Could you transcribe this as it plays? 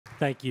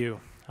Thank you.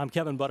 I'm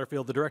Kevin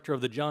Butterfield, the director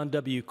of the John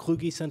W.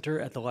 Kluge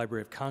Center at the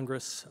Library of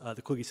Congress. The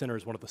Kluge Center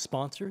is one of the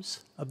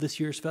sponsors of this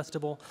year's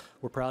festival.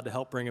 We're proud to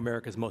help bring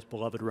America's most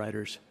beloved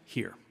writers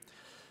here.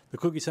 The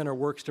Kluge Center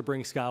works to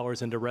bring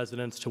scholars into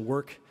residence to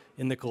work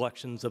in the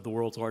collections of the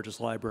world's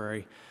largest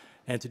library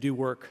and to do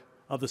work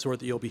of the sort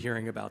that you'll be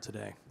hearing about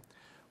today.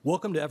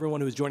 Welcome to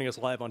everyone who is joining us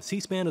live on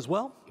C-SPAN as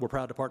well. We're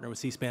proud to partner with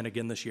C-SPAN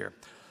again this year.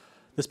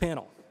 This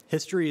panel,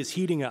 History is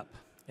Heating Up,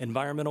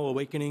 Environmental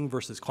Awakening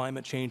versus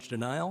Climate Change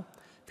Denial,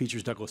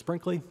 features Douglas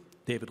Brinkley,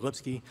 David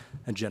Lipsky,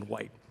 and Jenn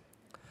White.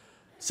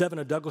 7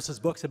 of Douglas's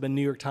books have been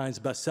New York Times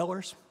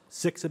bestsellers.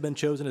 6 have been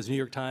chosen as New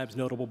York Times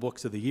Notable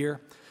Books of the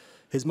Year.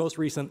 His most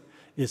recent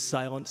is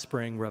Silent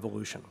Spring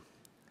Revolution.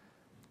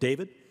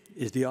 David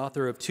is the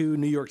author of 2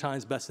 New York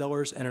Times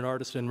bestsellers and an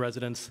artist in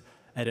residence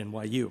at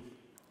NYU.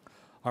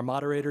 Our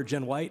moderator,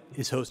 Jenn White,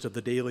 is host of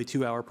the daily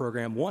 2-hour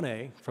program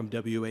 1A from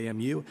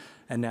WAMU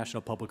and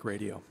National Public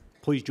Radio.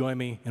 Please join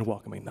me in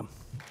welcoming them.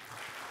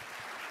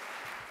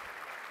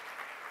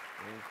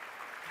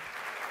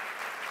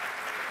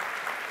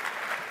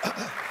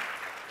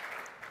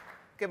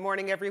 Good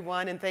morning,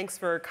 everyone, and thanks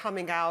for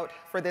coming out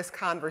for this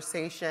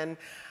conversation.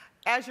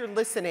 As you're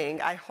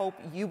listening, I hope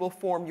you will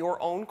form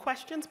your own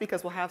questions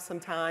because we'll have some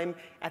time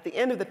at the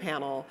end of the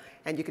panel,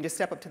 and you can just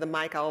step up to the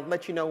mic. I'll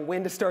let you know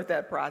when to start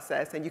that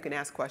process, and you can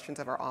ask questions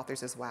of our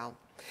authors as well.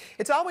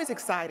 It's always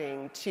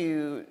exciting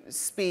to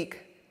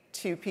speak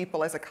to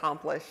people as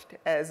accomplished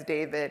as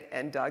David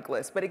and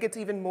Douglas, but it gets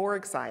even more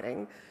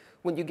exciting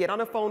when you get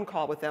on a phone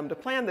call with them to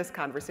plan this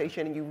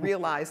conversation and you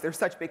realize they're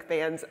such big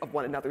fans of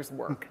one another's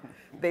work.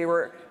 They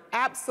were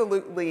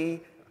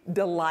absolutely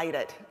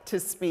delighted to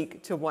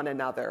speak to one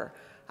another.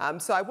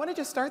 So I want to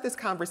just start this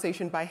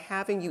conversation by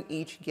having you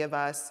each give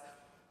us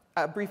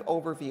a brief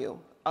overview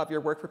of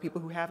your work for people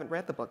who haven't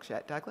read the books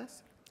yet.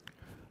 Douglas?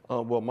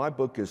 Well, my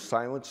book is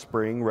Silent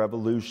Spring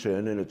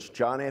Revolution, and it's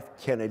John F.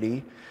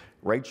 Kennedy,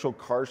 Rachel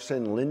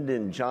Carson,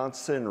 Lyndon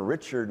Johnson,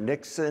 Richard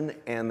Nixon,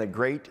 and the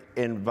Great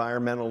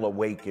Environmental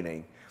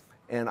Awakening.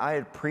 And I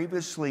had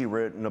previously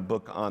written a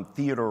book on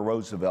Theodore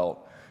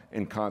Roosevelt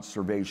and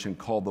conservation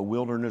called The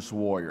Wilderness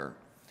Warrior.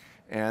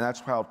 And that's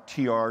how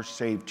TR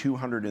saved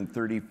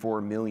 234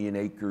 million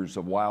acres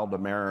of wild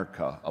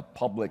America, of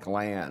public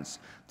lands,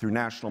 through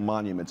national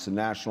monuments and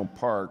national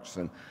parks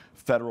and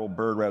federal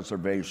bird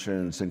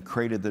reservations, and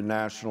created the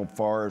National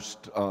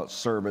Forest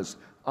Service,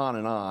 on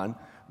and on.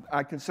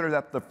 I consider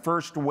that the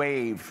first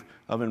wave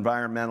of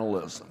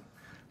environmentalism.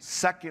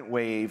 Second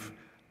wave,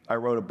 I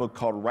wrote a book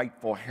called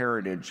Rightful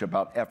Heritage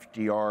about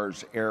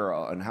FDR's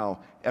era and how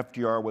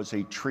FDR was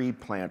a tree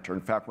planter.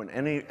 In fact,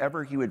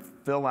 whenever he would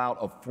fill out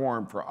a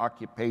form for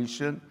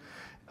occupation,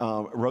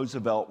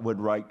 Roosevelt would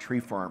write tree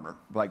farmer,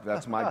 like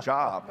that's my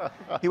job.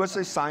 He was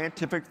a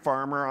scientific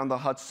farmer on the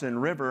Hudson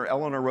River.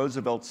 Eleanor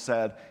Roosevelt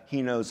said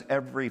he knows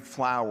every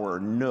flower,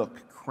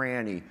 nook,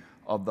 cranny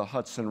of the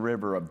Hudson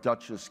River, of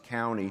Dutchess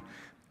County.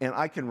 And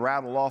I can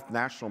rattle off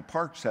national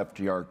parks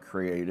FDR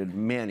created,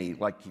 many,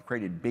 like he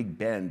created Big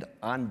Bend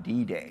on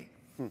D-Day.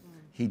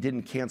 He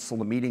didn't cancel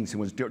the meetings and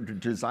was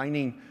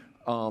designing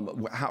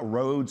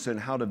roads and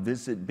how to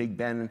visit Big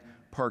Bend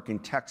Park in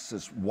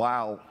Texas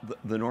while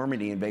the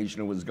Normandy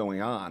invasion was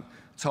going on.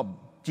 That's how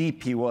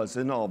deep he was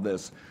in all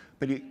this.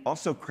 But he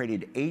also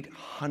created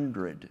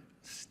 800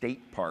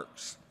 state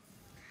parks.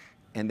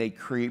 And they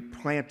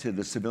planted,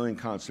 the Civilian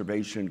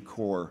Conservation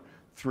Corps,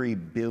 3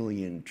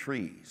 billion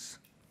trees.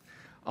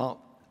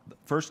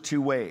 First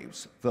 2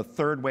 waves. The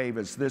third wave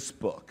is this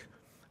book,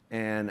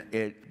 and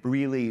it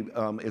really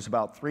is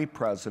about 3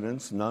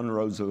 presidents, no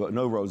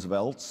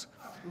Roosevelts,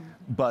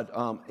 but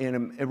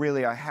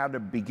really I had to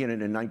begin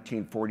it in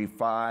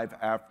 1945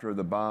 after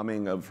the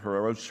bombing of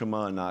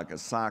Hiroshima and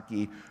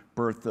Nagasaki,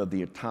 birth of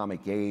the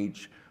atomic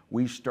age.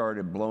 We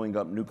started blowing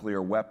up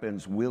nuclear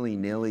weapons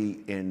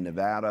willy-nilly in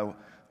Nevada.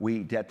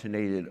 We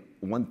detonated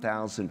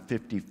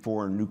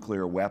 1,054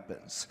 nuclear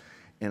weapons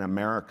in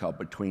America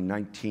between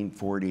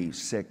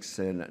 1946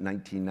 and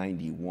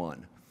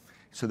 1991.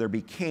 So there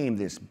became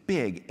this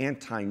big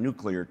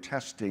anti-nuclear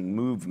testing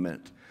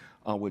movement,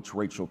 which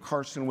Rachel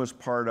Carson was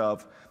part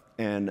of,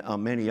 and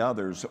many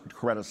others,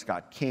 Coretta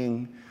Scott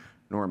King,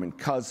 Norman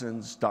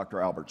Cousins,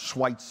 Dr. Albert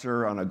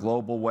Schweitzer on a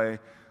global way.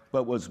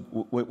 But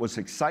what was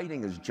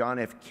exciting is John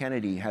F.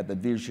 Kennedy had the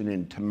vision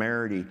and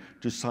temerity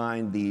to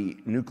sign the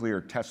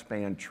Nuclear Test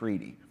Ban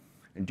Treaty.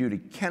 And due to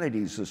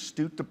Kennedy's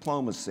astute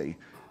diplomacy,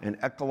 an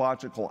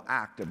ecological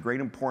act of great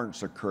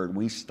importance occurred.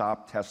 We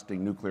stopped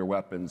testing nuclear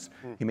weapons.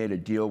 He made a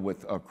deal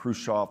with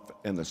Khrushchev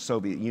and the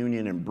Soviet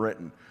Union and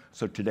Britain.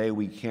 So today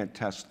we can't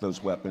test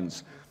those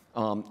weapons.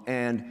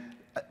 And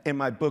in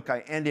my book,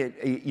 I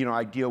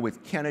I deal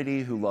with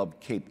Kennedy, who loved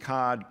Cape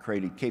Cod,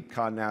 created Cape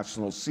Cod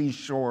National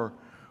Seashore,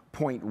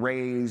 Point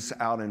Reyes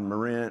out in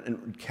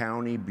Marin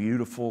County,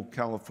 beautiful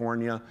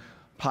California,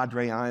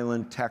 Padre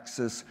Island,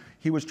 Texas.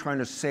 He was trying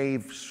to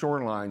save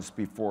shorelines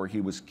before he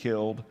was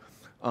killed.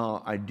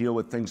 I deal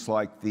with things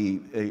like the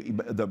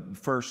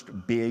first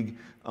big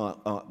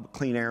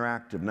Clean Air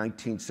Act of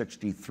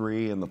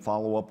 1963 and the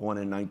follow-up one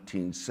in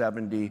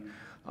 1970.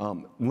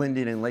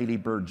 Lyndon and Lady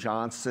Bird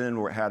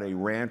Johnson had a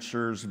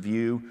rancher's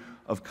view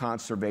of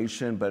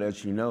conservation, but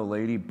as you know,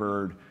 Lady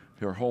Bird,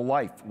 her whole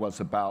life was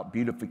about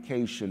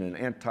beautification and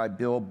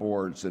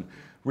anti-billboards, and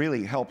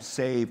really helped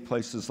save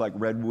places like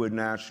Redwood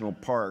National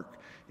Park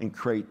and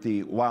create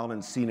the Wild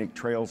and Scenic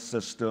Trail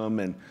System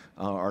and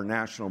our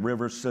National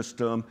River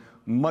System.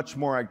 Much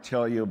more I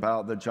tell you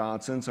about the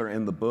Johnsons are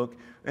in the book.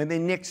 And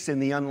then Nixon,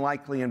 the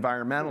unlikely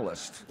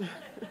environmentalist.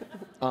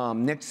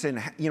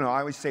 Nixon, you know, I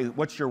always say,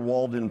 what's your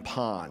Walden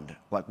Pond?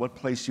 Like, what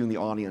place you in the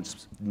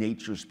audience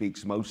nature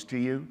speaks most to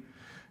you?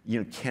 You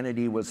know,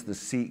 Kennedy was the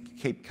sea,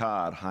 Cape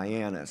Cod,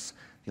 Hyannis,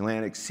 the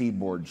Atlantic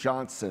seaboard.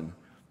 Johnson,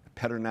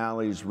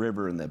 Pedernales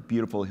River in the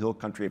beautiful hill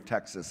country of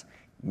Texas.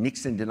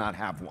 Nixon did not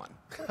have one.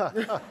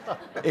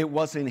 It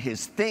wasn't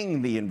his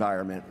thing, the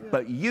environment,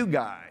 but you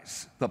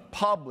guys, the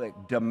public,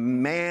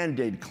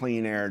 demanded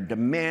clean air,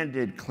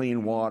 demanded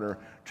clean water,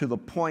 to the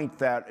point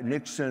that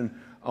Nixon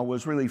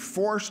was really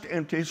forced,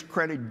 and to his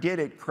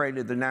credit,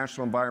 created the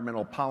National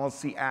Environmental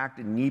Policy Act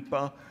and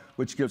NEPA,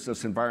 which gives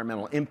us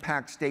environmental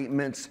impact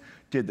statements,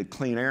 did the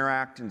Clean Air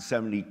Act in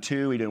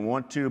 '72. He didn't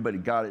want to, but he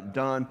got it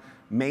done.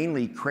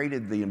 Mainly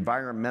created the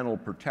Environmental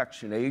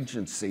Protection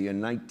Agency in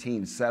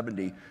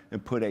 1970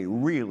 and put a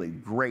really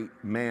great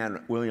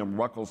man, William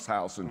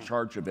Ruckelshaus, in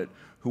charge of it,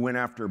 who went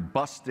after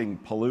busting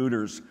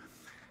polluters.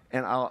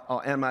 And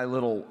I'll end my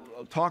little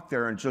talk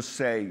there and just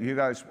say, you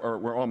guys,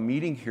 we're all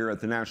meeting here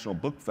at the National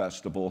Book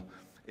Festival.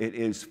 It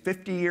is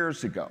 50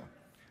 years ago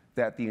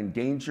that the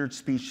Endangered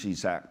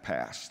Species Act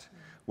passed,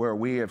 where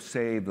we have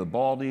saved the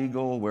bald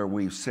eagle, where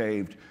we've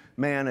saved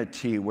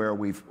manatee, where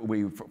we've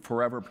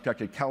forever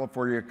protected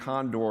California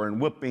condor and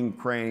whooping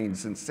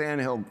cranes and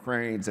sandhill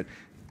cranes and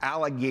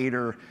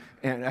alligator,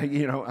 and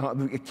you know,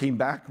 it came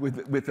back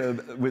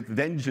with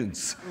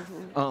vengeance.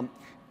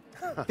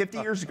 50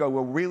 years ago,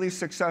 we're really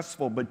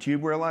successful, but do you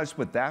realize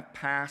what that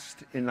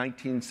passed in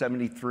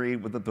 1973,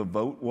 what the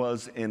vote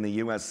was in the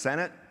U.S.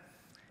 Senate?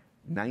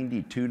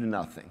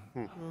 92-0.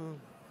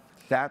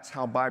 That's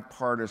how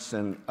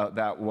bipartisan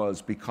that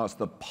was, because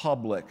the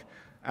public,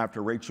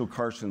 after Rachel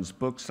Carson's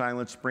book,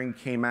 Silent Spring,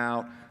 came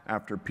out,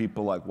 after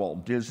people like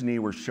Walt Disney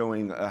were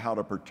showing how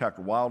to protect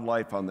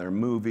wildlife on their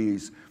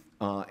movies,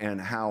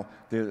 and how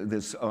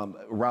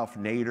Ralph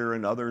Nader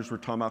and others were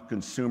talking about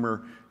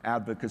consumer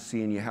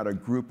advocacy, and you had a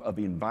group of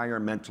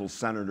environmental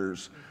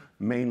senators,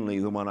 mainly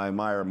the one I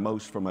admire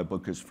most from my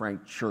book is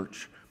Frank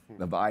Church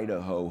of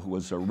Idaho, who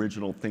was the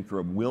original thinker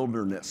of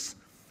wilderness.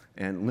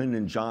 And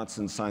Lyndon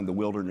Johnson signed the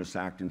Wilderness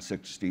Act in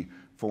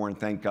 '64, and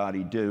thank God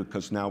he did,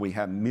 because now we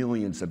have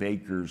millions of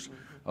acres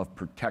of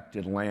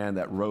protected land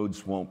that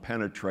roads won't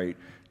penetrate,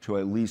 to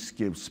at least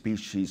give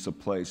species a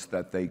place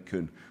that they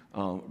could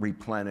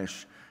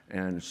replenish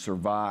and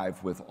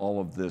survive with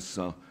all of this,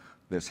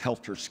 this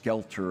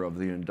helter-skelter of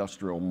the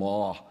industrial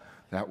maw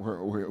that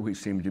we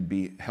seem to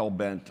be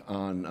hell-bent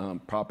on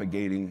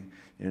propagating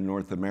in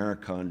North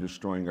America and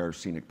destroying our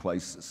scenic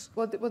places.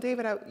 Well,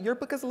 David, your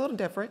book is a little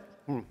different.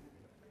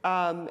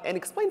 And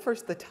explain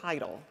first the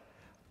title.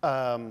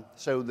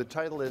 So the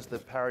title is The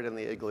Parrot and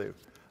the Igloo.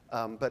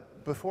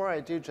 But before I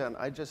do, Jen,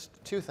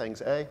 two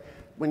things. A,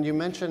 when you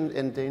mention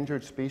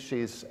endangered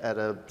species at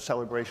a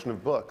celebration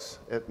of books,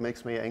 it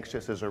makes me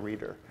anxious as a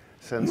reader.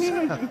 Since,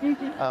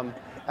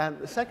 and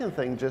the second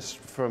thing, just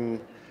from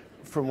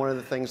one of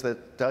the things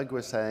that Doug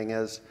was saying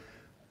is,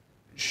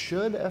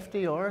 should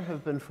FDR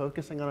have been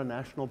focusing on a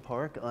national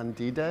park on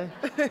D-Day?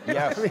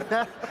 Yes. I mean,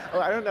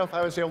 I don't know if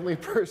I was the only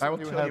person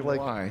who had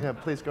why. Yeah,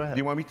 please go ahead. Do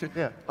you want me to?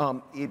 Yeah.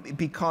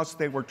 Because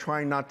they were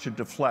trying not to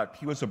deflect.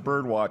 He was a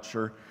bird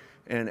watcher,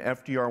 and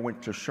FDR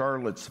went to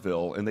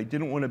Charlottesville, and they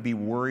didn't want to be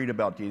worried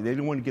about D-Day. They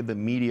didn't want to give the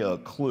media a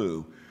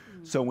clue.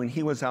 So when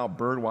he was out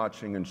bird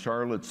watching in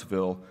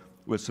Charlottesville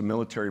with some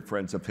military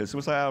friends of his, it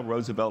was like, oh,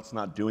 Roosevelt's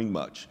not doing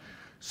much.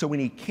 So when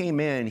he came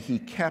in, he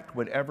kept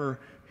whatever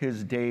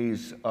his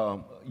day's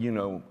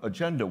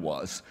agenda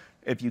was.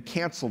 If you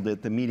canceled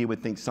it, the media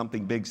would think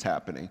something big's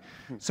happening.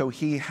 So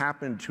he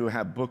happened to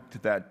have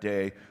booked that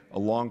day a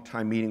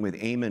long-time meeting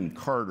with Amon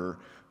Carter,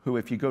 who,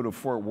 if you go to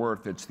Fort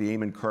Worth, it's the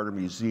Amon Carter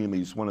Museum.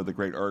 He's one of the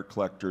great art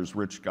collectors,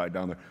 rich guy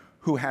down there,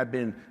 who had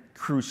been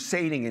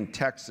crusading in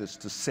Texas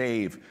to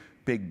save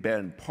Big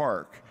Bend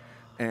Park.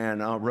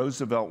 And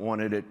Roosevelt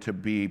wanted it to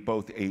be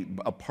both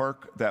a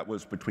park that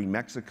was between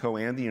Mexico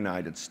and the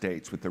United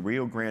States, with the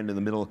Rio Grande in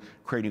the middle,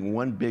 creating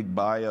one big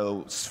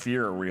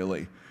biosphere,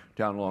 really,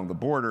 down along the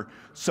border.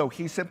 So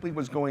he simply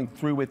was going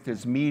through with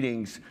his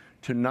meetings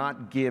to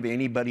not give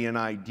anybody an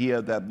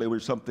idea that there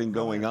was something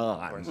going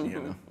on.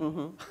 You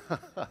know?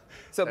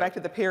 So back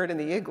to the Parrot and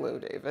the Igloo,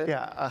 David.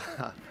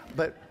 Yeah,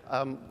 but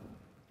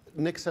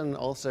Nixon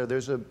also,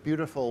 there's a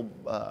beautiful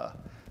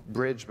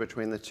bridge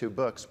between the two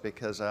books,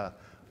 because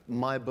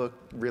my book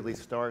really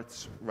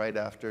starts right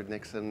after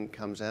Nixon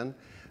comes in.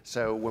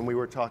 So when we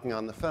were talking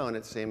on the phone,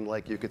 it seemed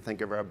like you could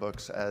think of our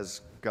books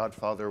as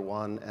Godfather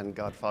 1 and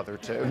Godfather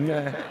 2.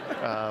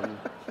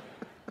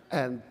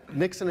 And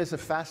Nixon is a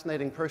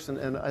fascinating person,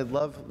 and I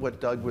love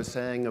what Doug was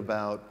saying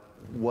about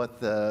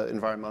what the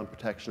Environmental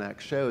Protection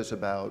Act shows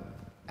about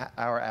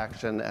our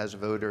action as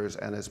voters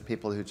and as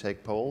people who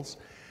take polls.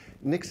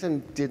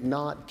 Nixon did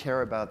not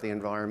care about the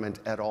environment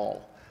at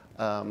all.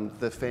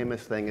 The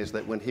famous thing is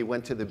that when he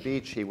went to the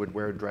beach, he would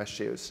wear dress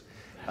shoes.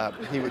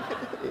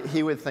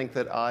 He would think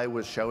that I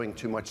was showing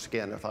too much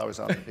skin if I was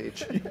on the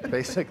beach,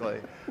 basically.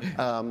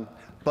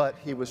 But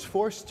he was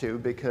forced to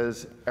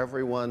because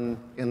everyone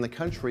in the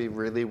country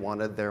really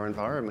wanted their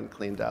environment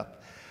cleaned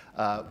up.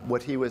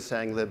 What he was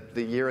saying,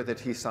 the year that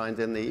he signed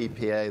in the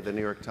EPA, the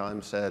New York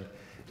Times said,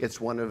 it's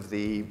one of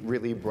the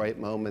really bright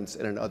moments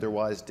in an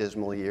otherwise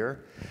dismal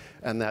year.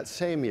 And that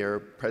same year,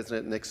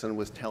 President Nixon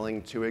was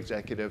telling two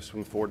executives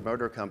from Ford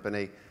Motor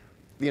Company,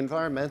 the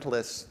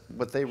environmentalists,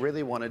 what they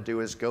really want to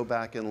do is go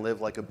back and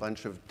live like a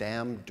bunch of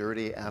damn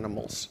dirty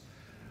animals.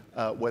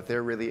 What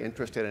they're really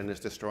interested in is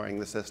destroying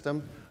the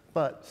system.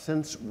 But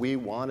since we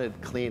wanted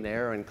clean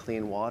air and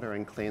clean water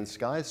and clean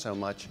skies so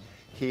much,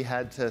 he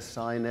had to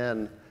sign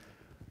in.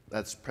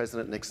 That's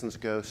President Nixon's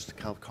ghost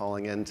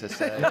calling in to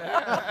say,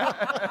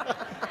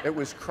 it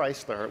was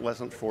Chrysler, it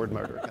wasn't Ford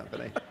Motor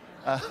Company.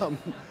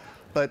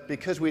 But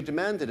because we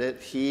demanded it,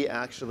 he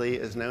actually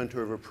is known to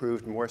have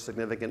approved more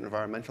significant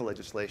environmental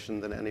legislation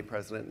than any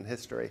president in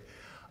history.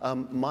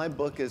 My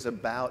book is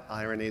about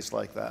ironies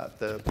like that,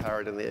 The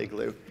Parrot and the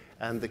Igloo.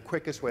 And the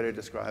quickest way to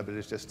describe it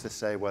is just to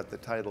say what the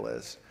title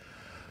is.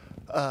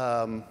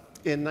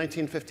 In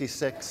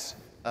 1956,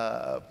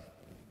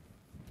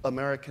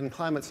 American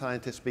climate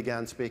scientists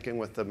began speaking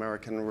with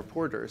American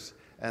reporters,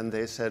 and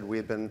they said,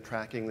 we've been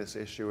tracking this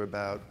issue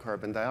about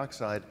carbon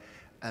dioxide,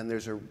 and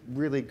there's a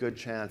really good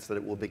chance that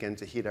it will begin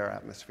to heat our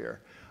atmosphere.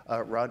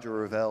 Roger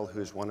Revelle,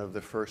 who's one of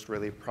the first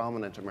really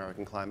prominent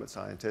American climate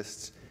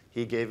scientists,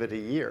 he gave it a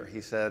year.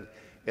 He said,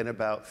 in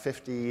about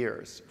 50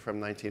 years from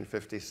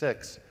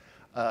 1956,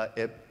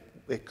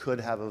 it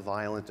could have a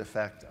violent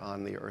effect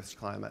on the Earth's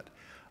climate.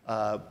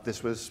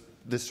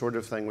 This sort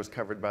of thing was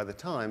covered by the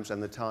Times,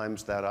 and the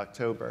Times that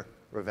October,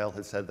 Revelle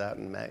had said that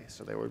in May,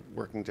 so they were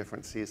working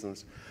different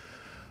seasons.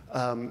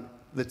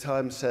 The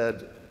Times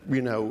said,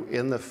 you know,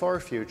 in the far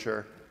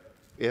future,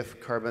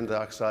 if carbon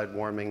dioxide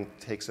warming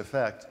takes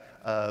effect,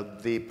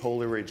 the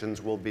polar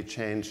regions will be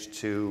changed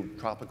to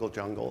tropical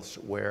jungles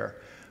where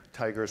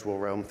tigers will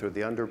roam through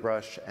the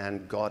underbrush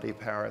and gaudy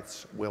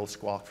parrots will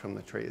squawk from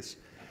the trees.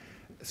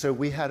 So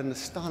we had an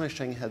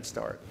astonishing head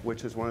start,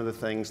 which is one of the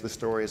things, the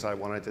stories I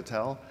wanted to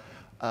tell.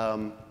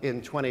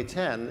 In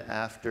 2010,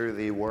 after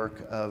the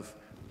work of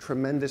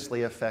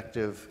tremendously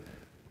effective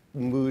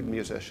mood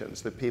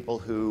musicians, the people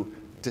who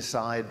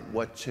decide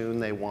what tune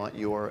they want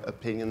your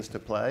opinions to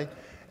play,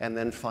 and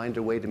then find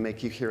a way to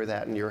make you hear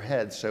that in your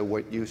head so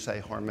what you say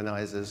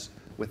harmonizes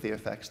with the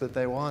effects that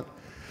they want.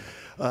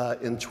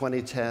 In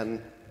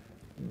 2010,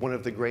 one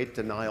of the great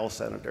denial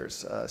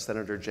senators,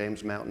 Senator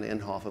James Mountain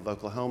Inhofe of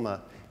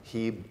Oklahoma,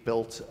 he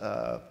built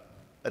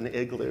an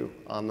igloo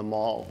on the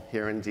mall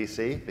here in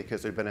DC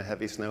because there'd been a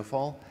heavy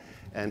snowfall,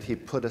 and he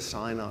put a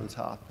sign on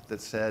top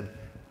that said,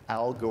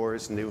 Al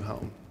Gore's new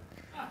home.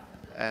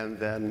 And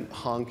then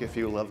honk if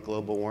you love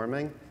global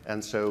warming.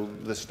 And so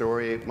the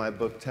story my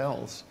book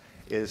tells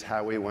is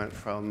how we went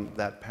from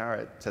that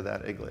parrot to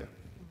that igloo.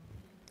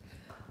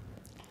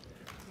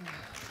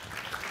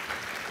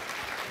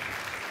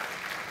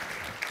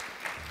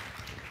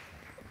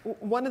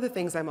 One of the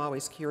things I'm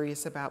always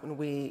curious about when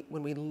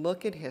we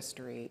look at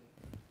history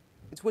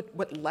is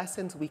what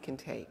lessons we can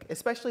take,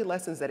 especially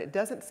lessons that it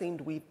doesn't seem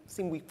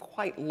we've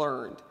quite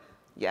learned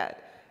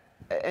yet.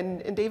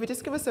 And David,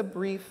 just give us a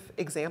brief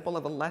example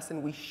of a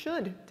lesson we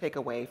should take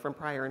away from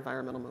prior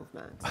environmental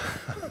movements.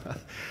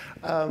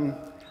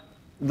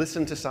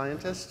 Listen to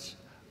scientists.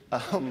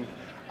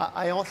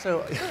 I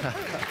also,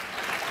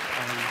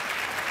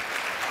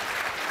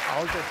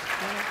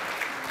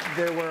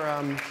 there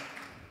were,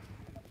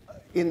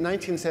 in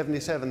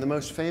 1977, the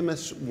most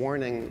famous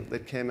warning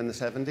that came in the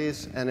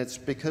 70s, and it's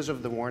because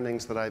of the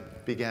warnings that I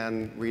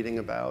began reading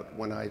about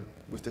when I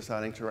was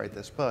deciding to write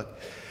this book.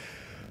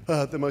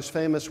 The most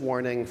famous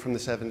warning from the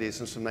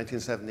 70s is from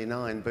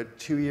 1979, but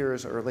 2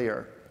 years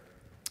earlier,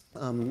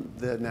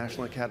 the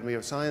National Academy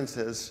of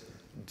Sciences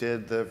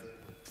did the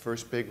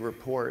first big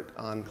report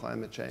on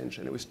climate change,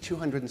 and it was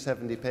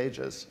 270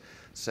 pages,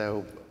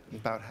 so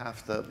about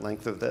half the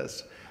length of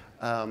this.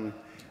 And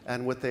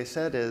what they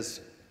said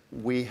is,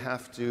 we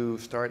have to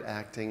start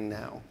acting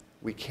now.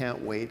 We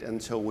can't wait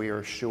until we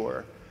are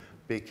sure,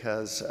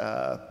 because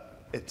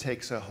it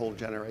takes a whole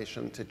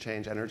generation to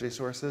change energy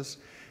sources.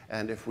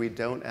 And if we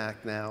don't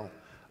act now,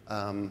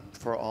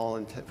 for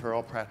all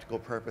practical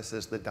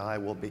purposes, the die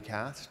will be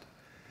cast.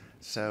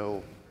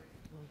 So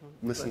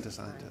listen to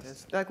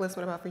scientists. Douglas,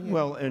 what about for you?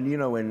 Well, and you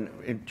know,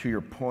 to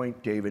your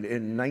point, David,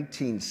 in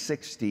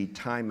 1960,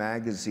 Time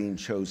magazine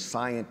chose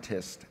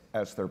scientist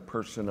as their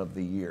person of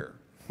the year.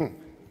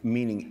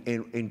 Meaning,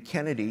 in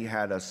Kennedy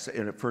had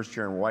in the first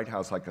year in the White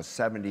House, like a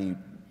 70+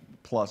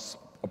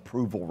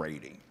 approval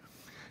rating.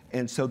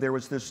 And so there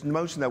was this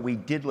notion that we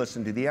did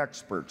listen to the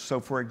experts.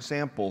 So for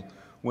example,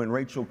 when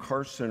Rachel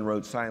Carson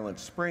wrote Silent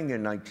Spring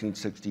in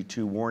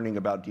 1962, warning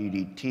about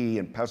DDT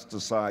and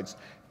pesticides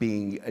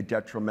being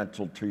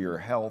detrimental to your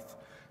health,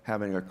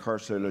 having a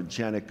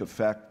carcinogenic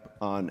effect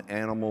on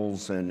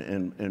animals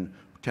and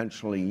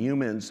potentially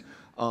humans,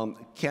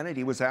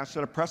 Kennedy was asked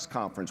at a press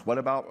conference, what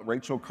about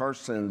Rachel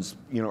Carson's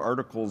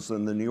articles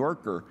in the New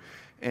Yorker?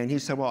 And he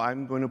said, well,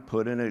 I'm going to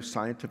put in a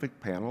scientific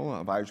panel,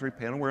 advisory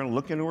panel. We're going to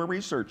look into her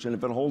research, and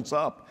if it holds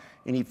up,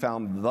 and he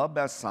found the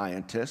best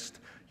scientist,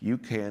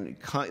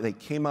 they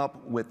came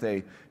up with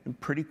in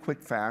pretty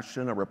quick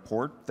fashion, a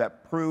report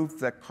that proved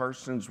that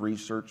Carson's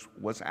research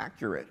was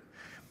accurate.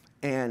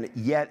 And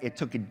yet it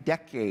took a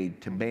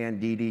decade to ban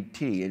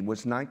DDT. It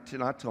was not till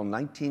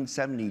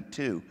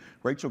 1972.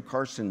 Rachel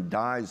Carson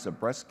dies of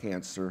breast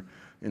cancer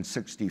in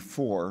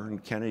 '64,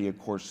 and Kennedy, of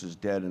course, is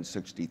dead in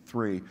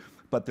 '63.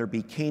 But there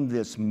became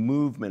this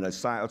movement,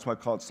 that's why I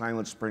call it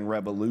Silent Spring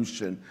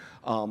Revolution.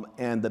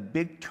 And the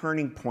big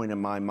turning point in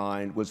my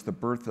mind was the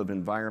birth of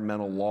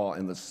environmental law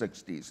in the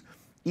 '60s.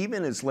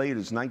 Even as late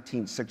as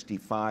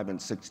 1965 and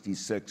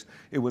 '66,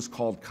 it was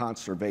called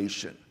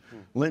conservation.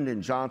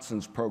 Lyndon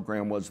Johnson's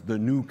program was the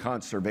new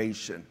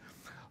conservation.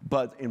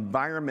 But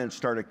environment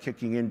started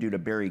kicking in due to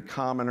Barry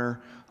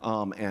Commoner,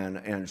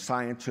 and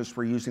scientists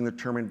were using the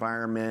term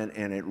environment,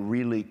 and it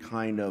really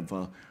kind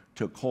of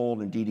took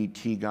hold, and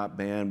DDT got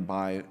banned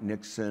by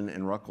Nixon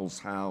and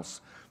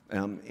Ruckelshaus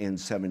in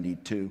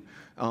 '72.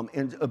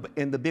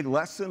 And the big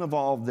lesson of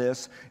all of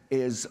this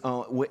is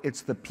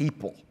it's the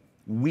people.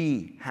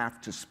 We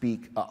have to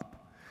speak up.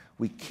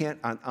 We can't,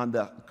 on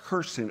the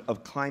cursing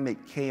of climate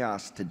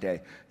chaos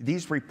today,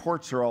 these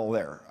reports are all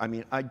there. I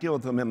mean, I deal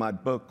with them in my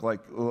book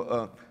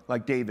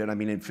like David. I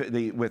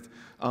mean, with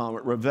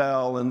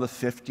Revell in the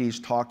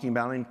 '50s talking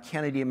about, and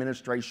Kennedy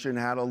administration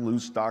had a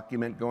loose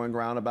document going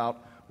around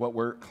about what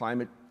were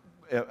climate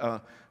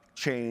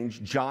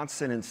change.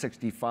 Johnson in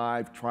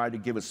 '65 tried to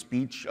give a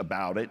speech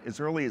about it as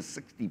early as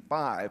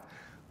 '65.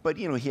 But,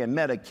 he had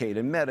Medicaid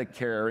and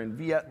Medicare and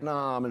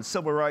Vietnam and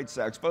Civil Rights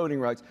Acts, voting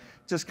rights,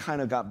 just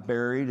kind of got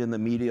buried in the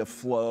media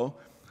flow.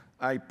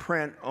 I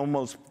print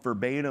almost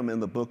verbatim in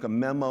the book a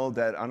memo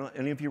that,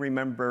 any of you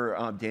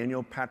remember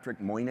Daniel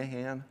Patrick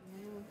Moynihan?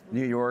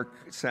 New York,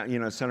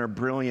 Senator,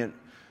 brilliant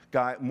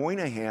guy.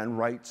 Moynihan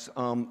writes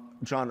John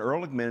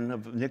Ehrlichman,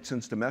 of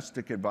Nixon's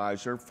domestic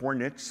advisor for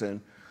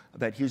Nixon,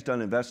 that he's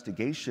done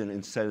investigation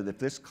and said that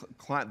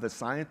the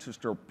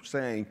scientists are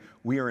saying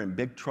we are in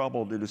big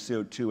trouble due to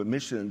CO2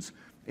 emissions.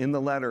 In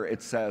the letter,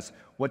 it says,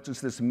 what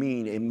does this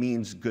mean? It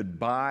means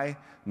goodbye,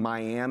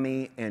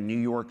 Miami and New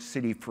York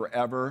City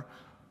forever.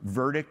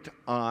 Verdict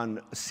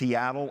on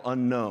Seattle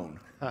unknown.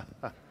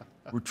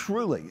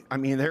 Truly, I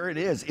mean, there it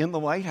is in the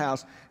White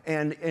House.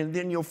 And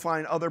then you'll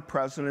find other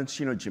presidents,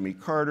 Jimmy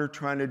Carter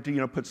trying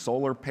to put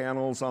solar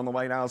panels on the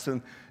White House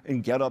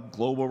and get up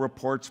global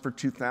reports for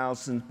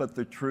 2000. But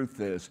the truth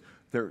is,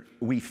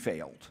 we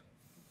failed.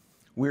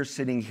 We're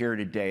sitting here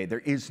today. There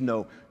is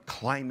no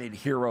climate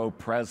hero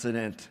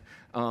president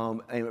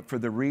for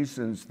the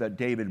reasons that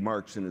David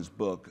marks in his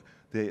book.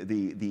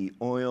 The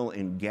oil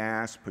and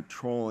gas,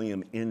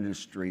 petroleum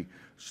industry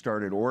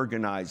started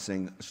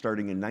organizing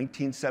starting in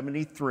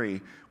 1973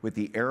 with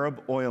the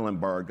Arab oil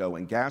embargo,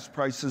 and gas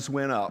prices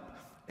went up,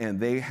 and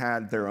they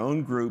had their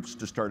own groups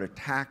to start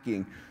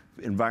attacking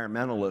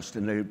environmentalists.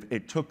 And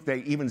they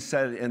even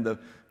said in the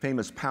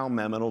famous Powell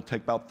Memo, it'll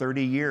take about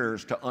 30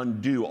 years to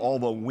undo all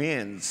the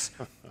wins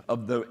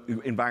of the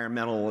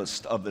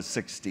environmentalists of the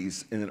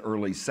 60s and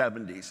early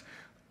 70s.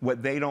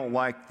 What they don't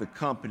like, the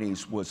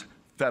companies, was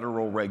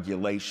federal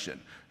regulation.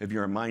 If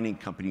you're a mining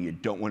company, you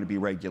don't want to be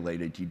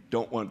regulated. You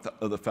don't want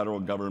the federal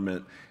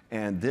government.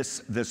 And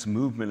this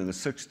movement in the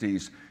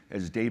 60s,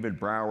 as David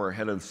Brower,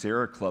 head of the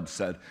Sierra Club,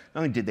 said,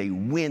 not only did they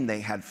win,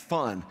 they had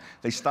fun.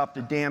 They stopped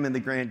a dam in the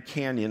Grand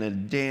Canyon, a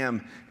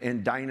dam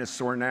in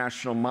Dinosaur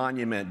National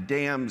Monument,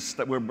 dams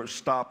that were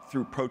stopped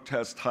through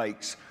protest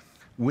hikes.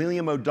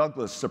 William O.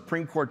 Douglas,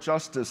 Supreme Court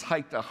Justice,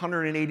 hiked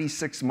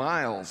 186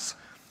 miles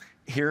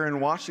here in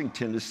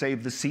Washington to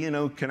save the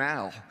C&O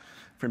Canal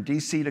from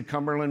DC to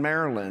Cumberland,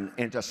 Maryland,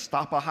 and to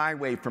stop a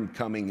highway from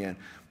coming in.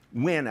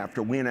 Win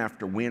after win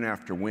after win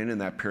after win in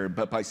that period.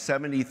 But by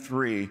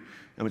 '73,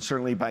 and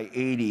certainly by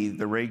 '80,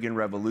 the Reagan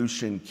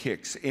Revolution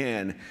kicks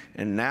in.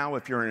 And now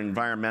if you're an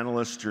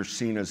environmentalist, you're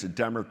seen as a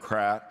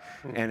Democrat.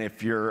 And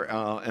if you're,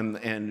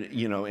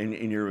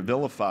 you're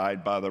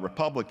vilified by the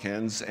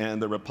Republicans,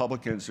 and the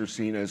Republicans are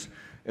seen as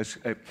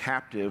a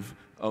captive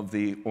of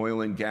the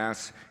oil and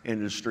gas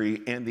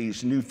industry and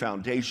these new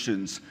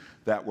foundations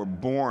that were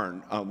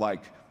born,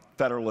 like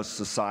Federalist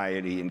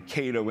Society and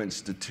Cato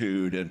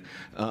Institute and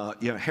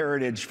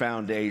Heritage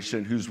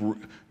Foundation, whose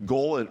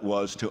goal it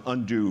was to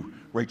undo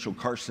Rachel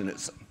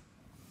Carsonism.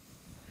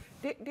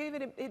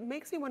 David, it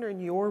makes me wonder,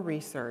 in your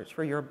research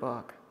for your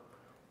book,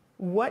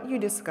 what you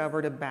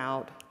discovered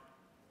about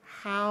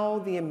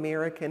how the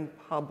American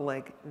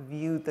public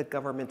viewed the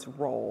government's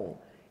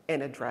role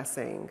in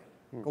addressing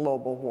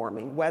global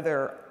warming,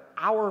 whether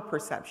our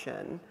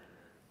perception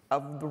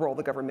of the role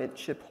the government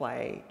should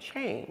play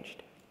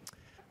changed.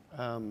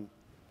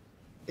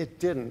 It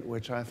didn't,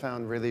 which I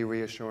found really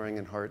reassuring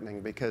and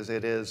heartening, because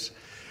it is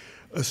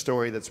a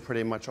story that's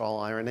pretty much all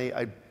irony.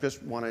 I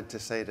just wanted to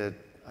say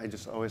I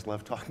just always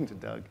love talking to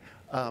Doug.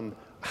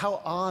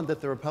 how odd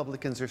that the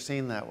Republicans are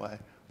seen that way.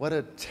 What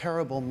a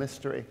terrible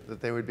mystery that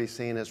they would be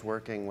seen as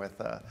working with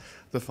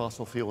the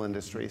fossil fuel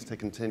industries to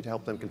continue to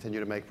help them continue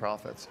to make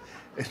profits.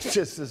 It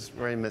just is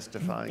very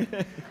mystifying.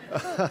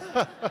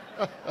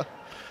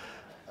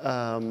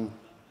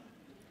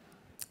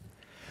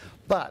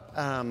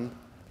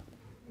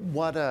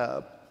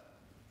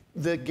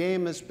 The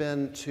game has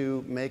been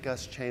to make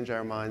us change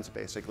our minds,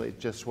 basically,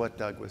 just what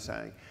Doug was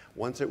saying.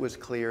 Once it was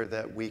clear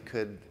that we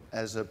could,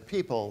 as a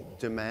people,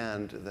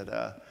 demand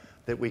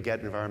that we get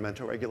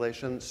environmental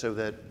regulation, so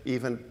that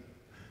even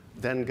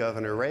then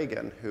Governor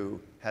Reagan, who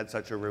had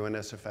such a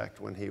ruinous effect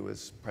when he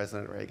was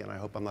President Reagan, I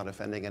hope I'm not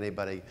offending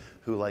anybody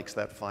who likes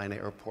that fine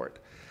airport.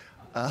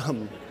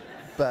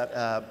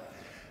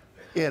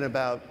 In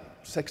about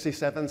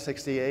 67,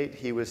 68,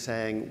 he was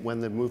saying,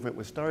 when the movement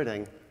was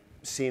starting,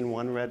 seen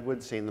one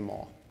redwood, seen them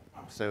all.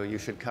 So you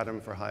should cut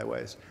them for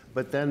highways.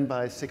 But then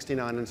by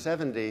 69 and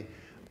 70,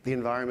 the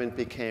environment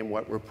became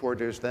what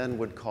reporters then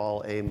would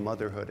call a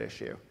motherhood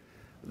issue.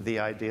 The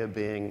idea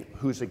being,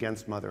 who's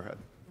against motherhood,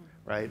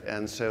 right?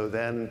 And so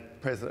then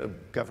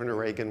Governor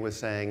Reagan was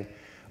saying,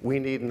 we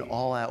need an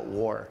all-out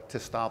war to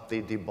stop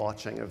the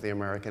debauching of the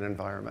American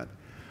environment.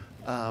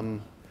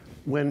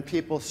 When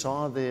people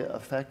saw the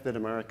effect that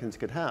Americans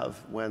could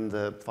have, when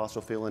the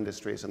fossil fuel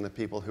industries and the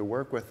people who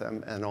work with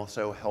them and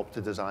also help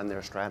to design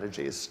their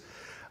strategies,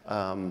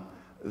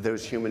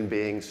 those human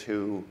beings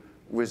who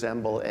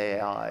resemble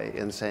AI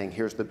in saying,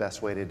 here's the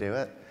best way to do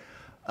it,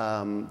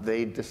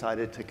 they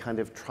decided to kind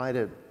of try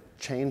to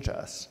change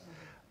us.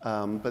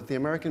 But the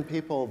American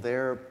people,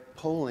 their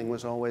polling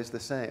was always the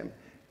same.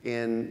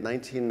 In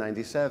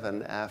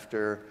 1997,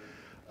 after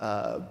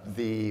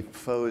the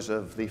foes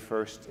of the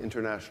first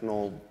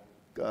international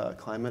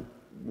climate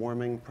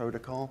warming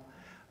protocol,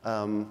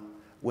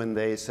 when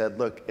they said,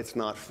 look, it's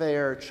not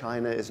fair,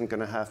 China isn't going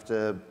to have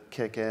to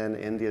kick in,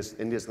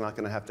 India's not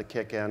going to have to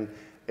kick in,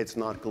 it's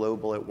not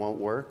global, it won't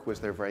work, was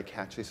their very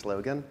catchy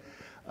slogan.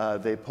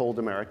 They polled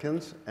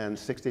Americans, and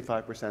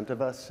 65%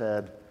 of us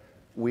said,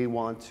 we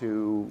want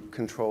to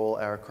control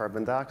our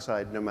carbon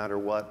dioxide no matter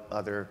what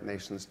other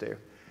nations do.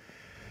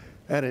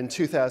 And in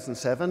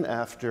 2007,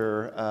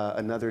 after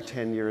another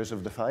 10 years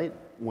of the fight,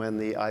 when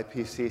the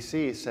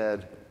IPCC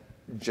said,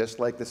 just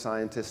like the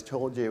scientists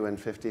told you in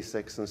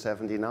 56 and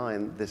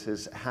 79, this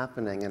is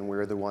happening and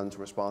we're the ones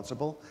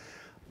responsible,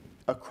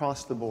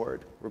 across the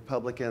board,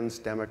 Republicans,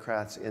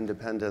 Democrats,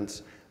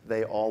 independents,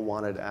 they all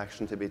wanted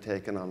action to be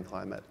taken on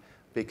climate,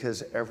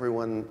 because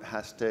everyone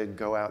has to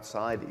go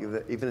outside,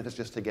 even if it's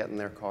just to get in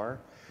their car.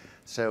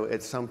 So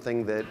it's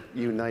something that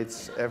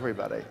unites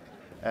everybody.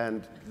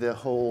 And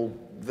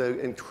the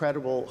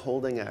incredible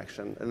holding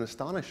action, an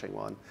astonishing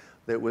one,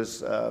 that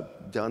was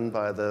done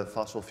by the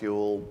fossil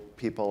fuel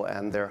people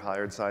and their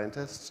hired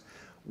scientists,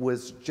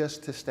 was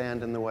just to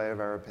stand in the way of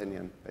our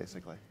opinion,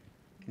 basically.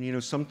 You know,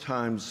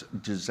 sometimes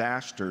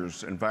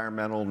disasters,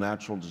 environmental,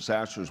 natural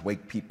disasters,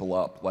 wake people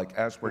up. Like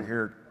as we're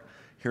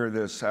here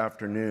this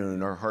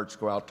afternoon, our hearts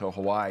go out to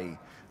Hawaii,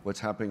 what's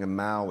happening in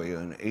Maui,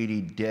 and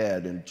 80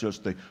 dead, and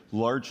just the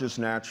largest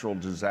natural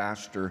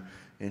disaster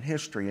in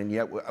history. And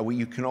yet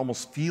you can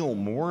almost feel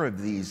more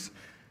of these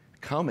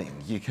coming.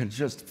 You can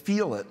just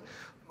feel it.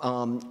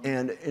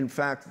 And in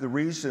fact, the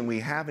reason we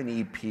have an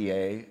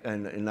EPA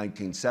in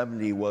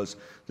 1970 was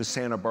the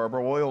Santa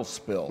Barbara oil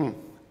spill.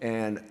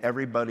 And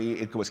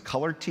everybody, it was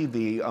color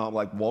TV,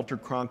 like Walter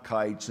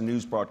Cronkite's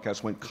news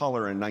broadcast went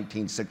color in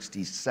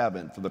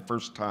 1967 for the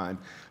first time.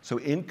 So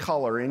in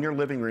color, in your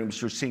living rooms,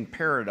 you're seeing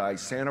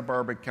paradise, Santa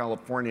Barbara,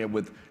 California,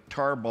 with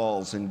tar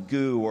balls and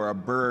goo or a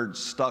bird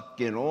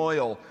stuck in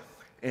oil.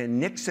 And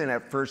Nixon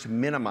at first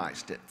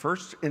minimized it.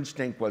 First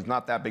instinct was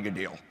not that big a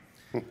deal.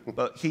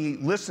 But he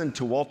listened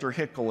to Walter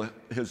Hickel,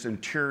 his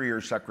Interior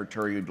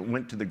Secretary, who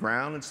went to the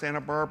ground in Santa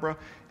Barbara,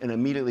 and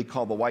immediately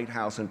called the White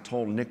House and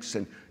told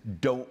Nixon,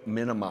 don't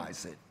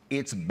minimize it.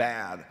 It's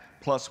bad.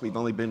 Plus, we've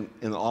only been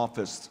in the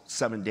office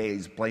 7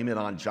 days. Blame it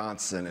on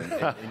Johnson.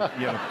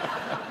 You know.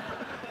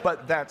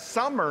 But that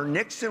summer,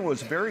 Nixon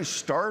was very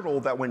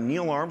startled that when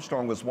Neil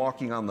Armstrong was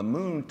walking on the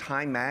moon,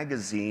 Time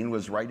magazine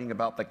was writing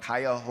about the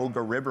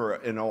Cuyahoga River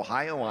in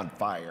Ohio on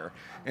fire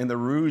and the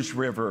Rouge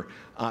River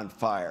on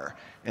fire.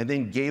 And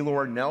then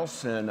Gaylord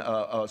Nelson,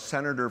 a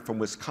senator from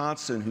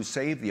Wisconsin who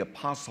saved the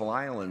Apostle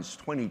Islands,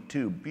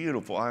 22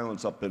 beautiful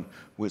islands up in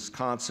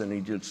Wisconsin.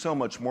 He did so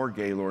much more,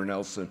 Gaylord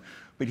Nelson,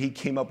 but he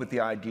came up with the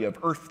idea of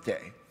Earth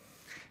Day.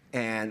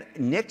 And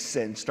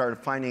Nixon started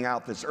finding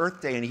out this Earth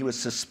Day, and he was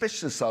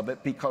suspicious of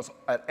it because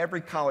at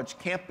every college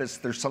campus,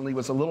 there suddenly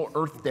was a little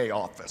Earth Day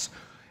office.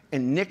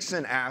 And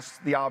Nixon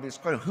asked the obvious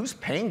question, who's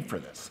paying for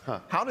this?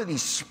 How do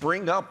these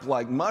spring up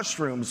like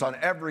mushrooms on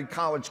every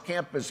college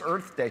campus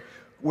Earth Day?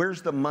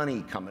 Where's the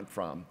money coming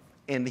from?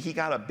 And he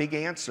got a big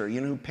answer.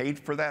 You know who paid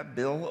for that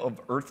bill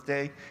of Earth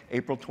Day,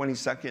 April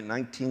 22nd,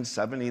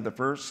 1970, the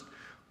first?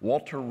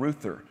 Walter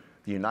Reuther,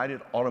 the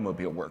United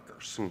Automobile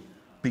Workers.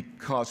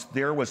 Because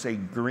there was a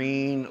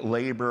Green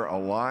Labor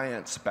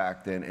Alliance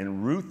back then,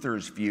 and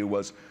Reuther's view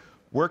was,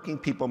 Working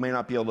people may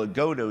not be able to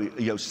go to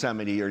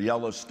Yosemite or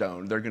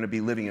Yellowstone. They're going to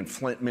be living in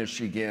Flint,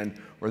 Michigan,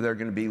 or they're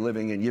going to be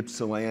living in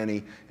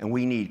Ypsilanti, and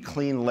we need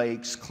clean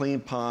lakes, clean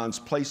ponds,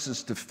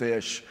 places to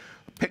fish,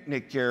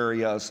 picnic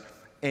areas.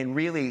 And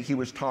really, he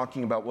was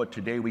talking about what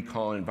today we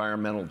call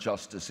environmental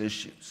justice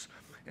issues,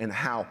 and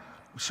how,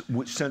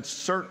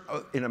 since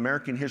in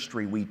American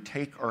history, we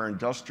take our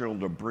industrial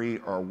debris,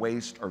 our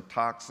waste, our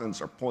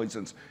toxins, our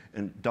poisons,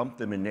 and dump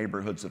them in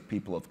neighborhoods of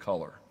people of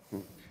color.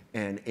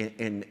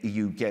 And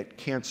you get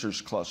cancers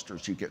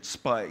clusters, you get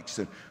spikes.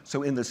 And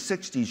so in the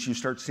 60s, you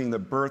start seeing the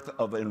birth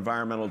of an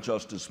environmental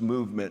justice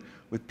movement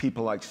with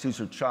people like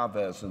Cesar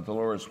Chavez and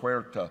Dolores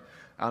Huerta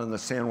out in the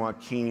San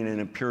Joaquin and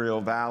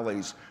Imperial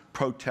Valleys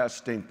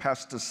protesting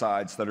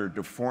pesticides that are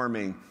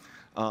deforming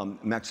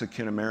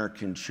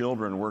Mexican-American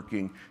children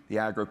working the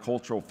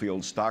agricultural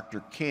fields. Dr.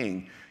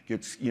 King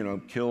gets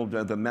killed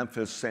at the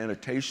Memphis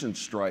sanitation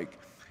strike.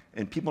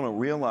 And people don't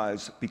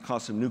realize,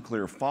 because of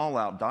nuclear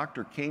fallout,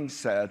 Dr. King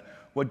said,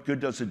 what good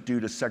does it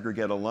do to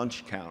segregate a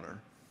lunch counter?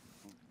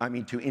 I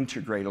mean, to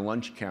integrate a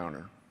lunch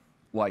counter,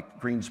 like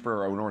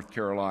Greensboro, North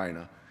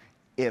Carolina,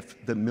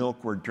 if the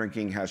milk we're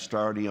drinking has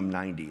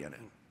strontium-90 in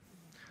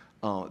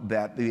it.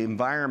 That the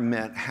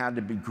environment had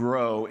to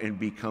grow and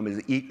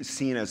become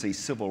seen as a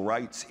civil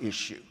rights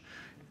issue.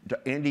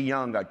 Andy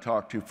Young, I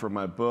talked to for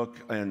my book,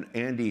 and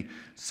Andy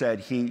said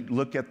he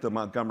looked at the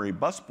Montgomery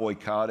bus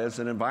boycott as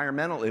an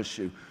environmental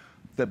issue.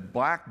 The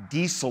black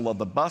diesel of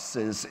the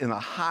buses in the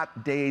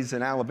hot days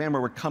in Alabama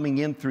were coming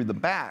in through the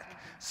back.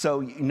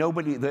 So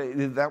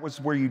that was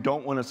where you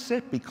don't want to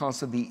sit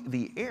because of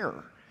the air.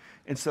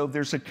 And so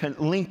there's a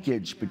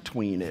linkage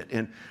between it.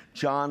 And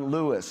John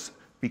Lewis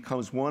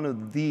becomes one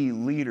of the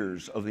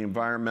leaders of the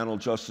environmental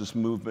justice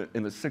movement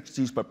in the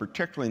 60s, but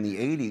particularly in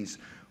the 80s,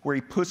 where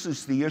he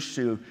pushes the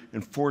issue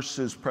and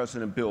forces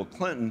President Bill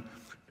Clinton,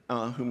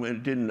 who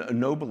didn't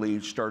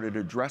nobly started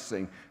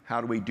addressing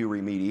how do we do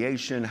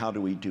remediation, how do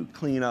we do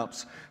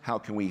cleanups, how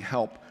can we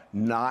help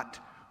not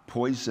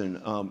poison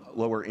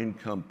lower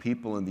income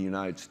people in the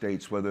United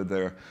States, whether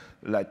they're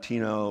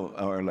Latino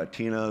or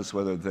Latinas,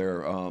 whether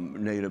they're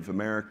Native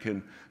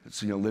American,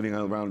 living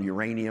around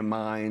uranium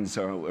mines,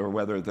 or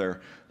whether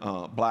they're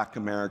Black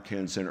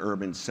Americans in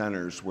urban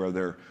centers where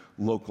their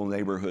local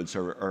neighborhoods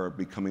are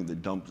becoming the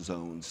dump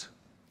zones.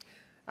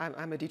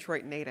 I'm a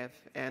Detroit native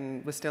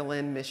and was still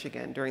in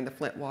Michigan during the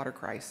Flint water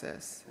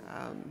crisis.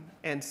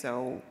 And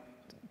so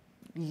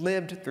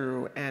lived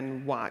through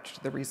and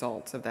watched the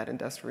results of that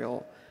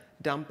industrial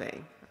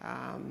dumping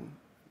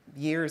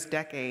years,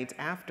 decades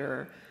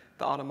after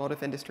the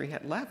automotive industry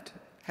had left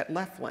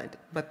Flint,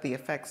 but the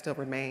effects still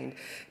remained.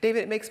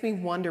 David, it makes me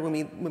wonder,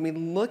 when we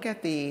look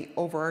at the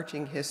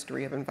overarching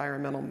history of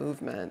environmental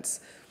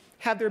movements,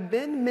 have there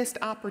been missed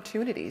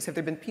opportunities? Have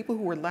there been people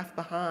who were left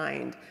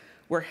behind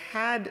where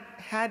had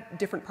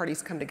different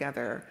parties come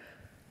together,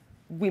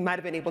 we might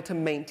have been able to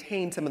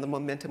maintain some of the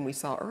momentum we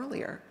saw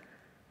earlier?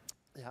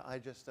 Yeah, I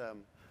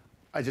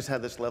just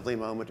had this lovely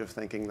moment of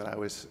thinking that I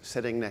was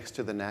sitting next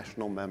to the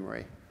national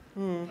memory.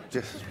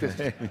 Just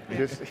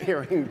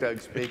hearing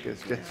Doug speak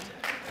is just.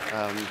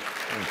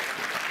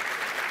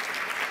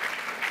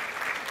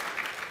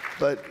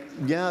 But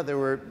yeah, there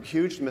were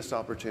huge missed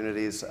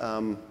opportunities.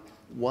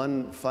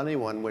 One funny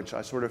one, which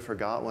I sort of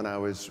forgot when I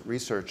was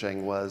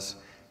researching, was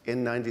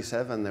in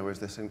 '97 there was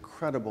this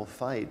incredible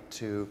fight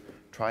to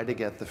try to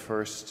get the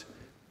first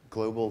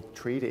global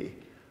treaty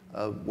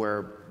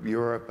where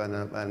Europe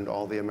and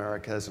all the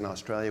Americas and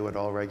Australia would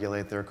all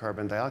regulate their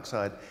carbon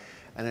dioxide.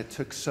 And it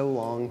took so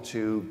long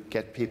to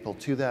get people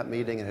to that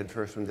meeting. It had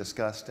first been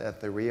discussed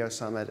at the Rio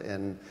summit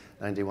in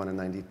 '91 and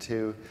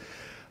 '92.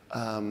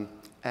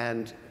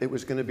 And it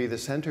was going to be the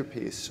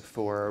centerpiece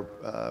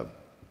for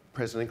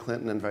President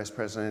Clinton and Vice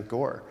President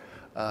Gore.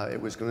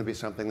 It was going to be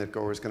something that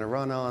Gore was going to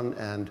run on,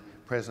 and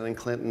President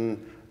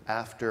Clinton,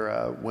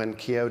 after when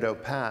Kyoto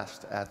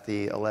passed at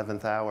the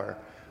 11th hour,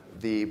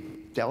 the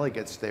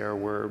delegates there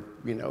were,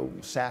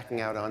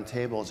 sacking out on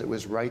tables. It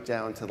was right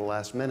down to the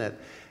last minute.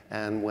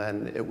 And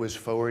when it was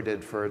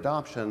forwarded for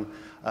adoption,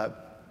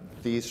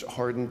 these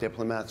hardened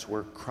diplomats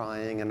were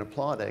crying and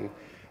applauding.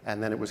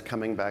 And then it was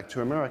coming back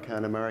to America,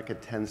 and America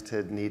tends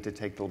to need to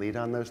take the lead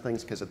on those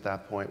things, because at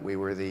that point we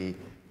were the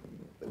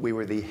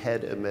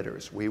head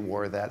emitters. We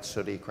wore that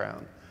sooty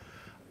crown.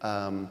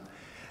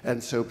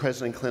 And so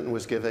President Clinton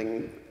was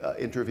giving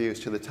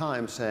interviews to the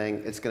Times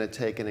saying it's going to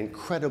take an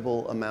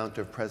incredible amount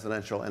of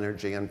presidential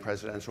energy and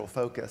presidential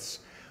focus,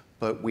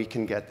 but we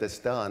can get this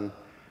done.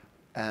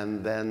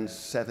 And then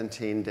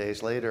 17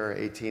 days later,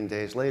 18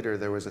 days later,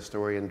 there was a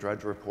story in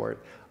Drudge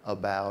Report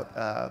about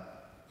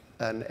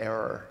an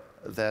error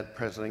that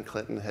President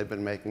Clinton had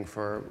been making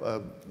for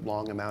a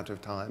long amount of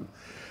time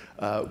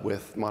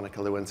with Monica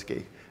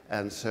Lewinsky.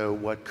 And so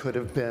what could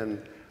have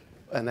been,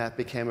 and that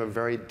became a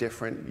very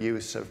different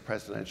use of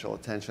presidential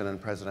attention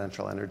and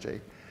presidential energy.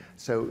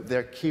 So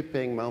they're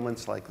keeping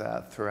moments like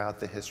that throughout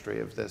the history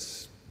of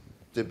this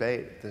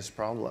debate, this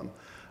problem.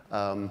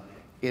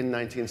 In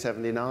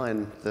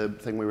 1979, the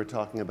thing we were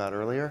talking about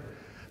earlier,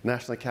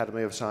 National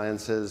Academy of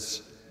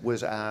Sciences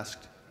was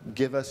asked,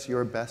 give us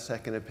your best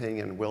second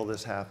opinion. Will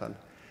this happen?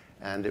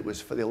 And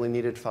they only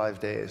needed 5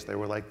 days. They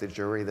were like the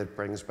jury that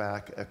brings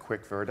back a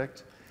quick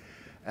verdict.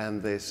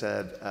 And they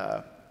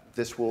said,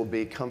 this will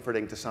be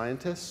comforting to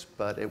scientists,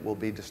 but it will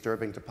be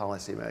disturbing to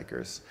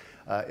policymakers.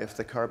 If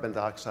the carbon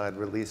dioxide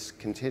release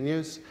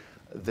continues,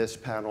 this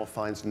panel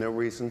finds no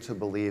reason to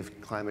believe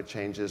climate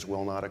changes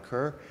will not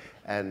occur,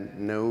 and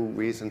no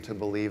reason to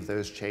believe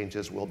those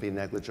changes will be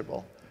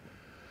negligible.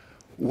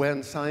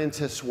 When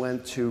scientists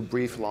went to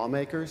brief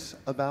lawmakers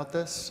about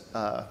this,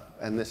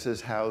 and this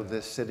is how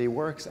this city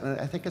works, and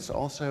I think it's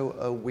also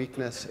a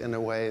weakness in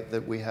a way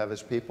that we have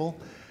as people,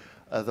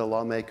 the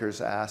lawmakers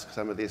ask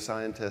some of these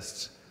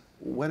scientists,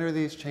 when are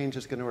these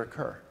changes going to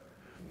occur?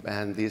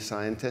 And these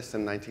scientists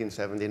in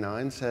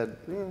 1979 said,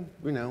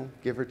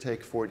 give or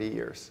take 40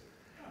 years.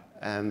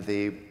 And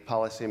the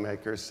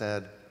policymakers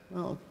said,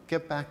 well,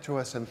 get back to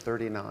us in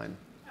 39.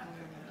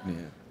 Yeah.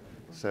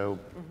 So,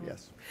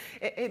 yes.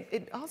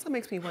 It also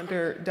makes me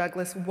wonder,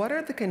 Douglas, what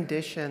are the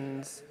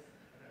conditions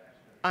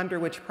under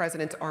which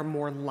presidents are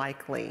more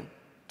likely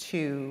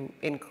to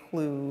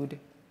include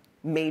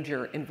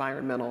major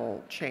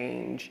environmental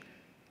change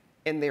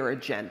in their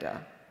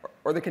agenda,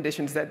 or the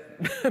conditions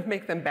that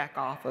make them back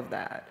off of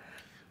that?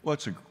 Well,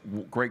 it's a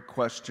great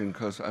question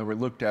because I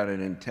looked at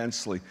it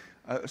intensely.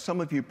 Some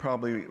of you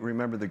probably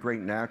remember the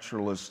great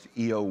naturalist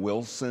E.O.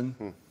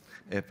 Wilson.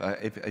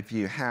 If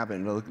you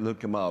haven't,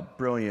 look him up.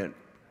 Brilliant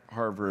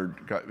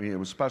Harvard guy,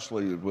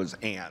 especially it was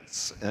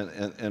ants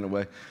in a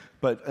way.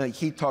 But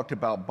he talked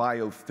about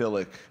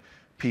biophilic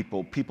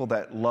people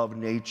that love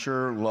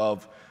nature,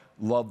 love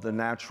the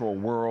natural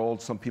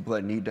world, some people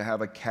that need to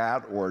have a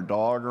cat or a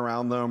dog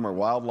around them or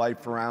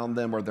wildlife around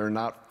them, or they're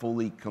not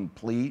fully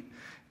complete.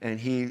 And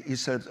he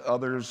said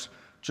others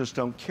just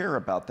don't care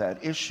about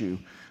that issue.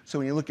 So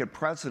when you look at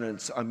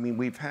presidents, I mean,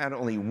 we've had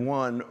only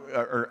one,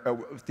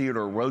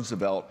 Theodore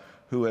Roosevelt,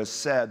 who has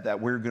said that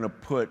we're going to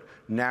put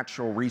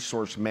natural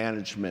resource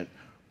management,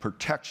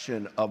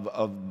 protection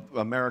of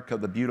America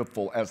the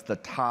Beautiful as the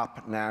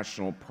top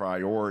national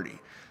priority.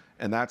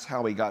 And that's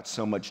how he got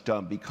so much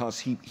done, because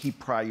he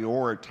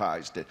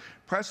prioritized it.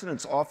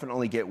 Presidents often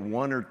only get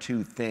one or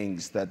two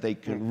things that they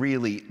can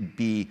really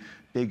be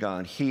big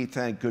on. He,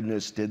 thank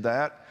goodness, did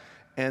that.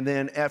 And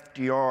then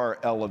FDR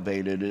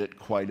elevated it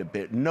quite a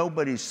bit.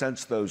 Nobody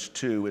since those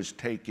two has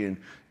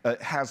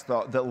has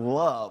the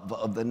love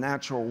of the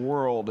natural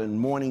world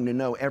and wanting to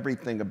know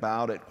everything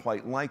about it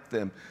quite like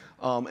them.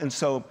 And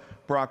so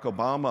Barack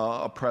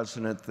Obama, a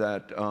president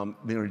that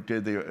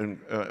did the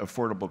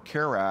Affordable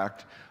Care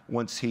Act,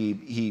 once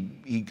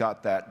he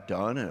got that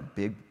done, and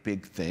a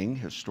big thing,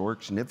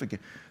 historic,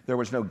 significant, there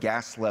was no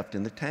gas left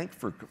in the tank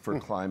for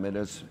climate,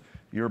 as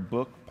your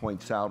book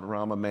points out.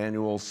 Rahm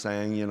Emanuel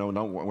saying, no,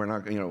 we're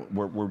not,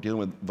 we're dealing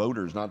with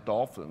voters, not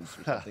dolphins,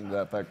 or something to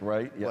that effect,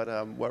 right?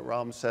 Yeah. What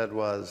Rahm said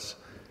was,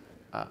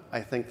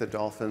 I think the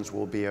dolphins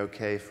will be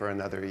okay for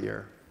another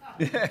year.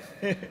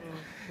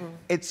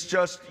 It's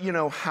just,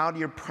 how do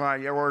you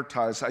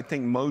prioritize? I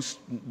think most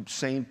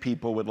sane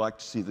people would like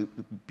to see the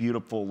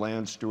beautiful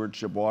land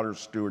stewardship, water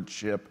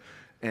stewardship,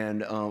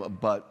 and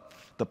but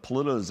the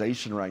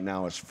politicization right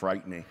now is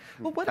frightening.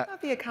 Well, what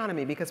about the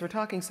economy? Because we're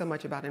talking so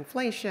much about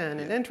inflation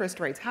and interest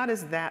rates. How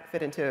does that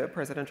fit into a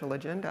presidential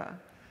agenda?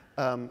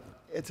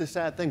 It's a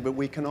sad thing, but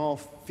we can all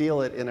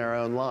feel it in our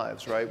own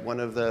lives, right? One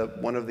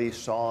of these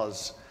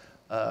saws,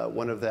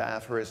 one of the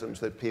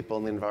aphorisms that people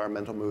in the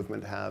environmental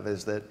movement have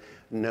is that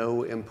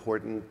no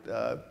important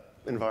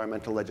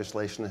environmental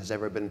legislation has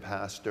ever been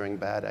passed during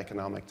bad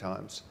economic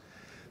times.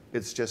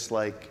 It's just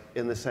like,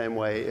 in the same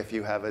way, if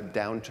you have a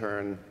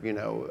downturn,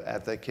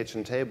 at the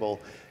kitchen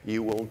table,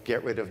 you will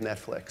get rid of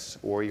Netflix,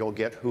 or you'll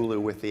get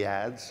Hulu with the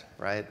ads,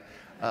 right?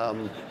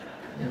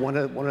 One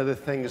of the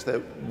things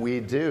that we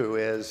do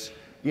is,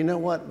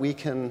 we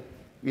can,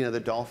 the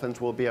dolphins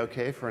will be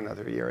okay for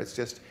another year. It's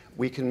just,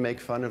 we can make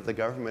fun of the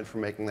government for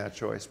making that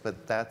choice,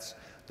 but that's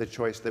the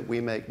choice that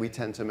we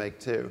tend to make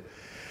too.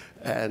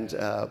 And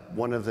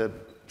one of the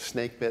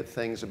snake-bit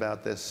things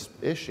about this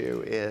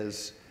issue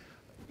is,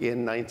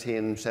 in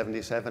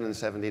 1977 and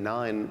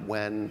 79,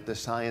 when the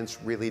science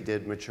really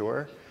did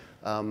mature,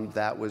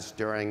 that was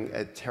during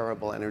a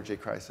terrible energy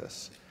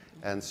crisis.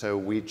 And so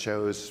we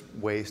chose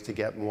ways to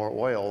get more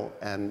oil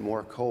and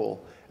more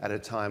coal at a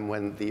time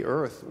when the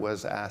Earth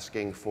was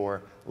asking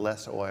for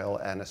less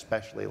oil and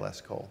especially less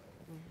coal.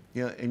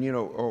 Yeah, and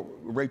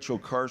Rachel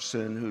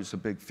Carson, who's a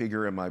big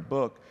figure in my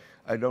book,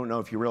 I don't know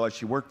if you realize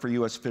she worked for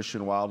U.S. Fish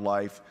and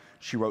Wildlife.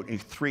 She wrote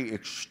 3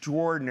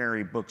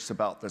 extraordinary books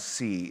about the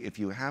sea. If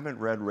you haven't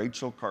read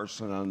Rachel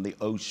Carson on the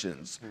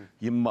oceans,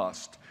 you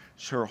must.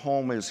 Her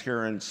home is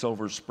here in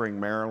Silver Spring,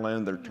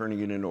 Maryland. They're turning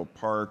it into a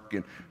park.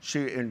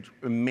 And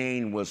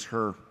Maine was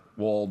her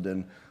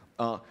Walden.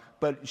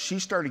 But she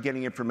started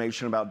getting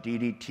information about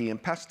DDT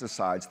and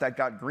pesticides that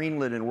got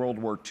greenlit in World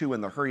War II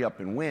in the hurry up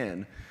and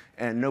win,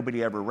 and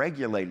nobody ever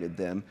regulated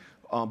them.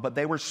 But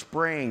they were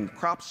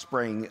crop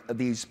spraying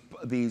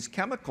these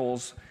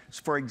chemicals.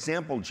 For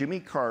example,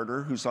 Jimmy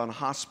Carter, who's on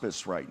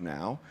hospice right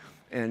now,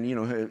 And, you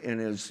know, and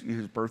his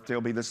birthday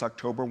will be this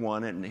October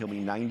 1, and he'll be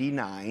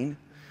 99.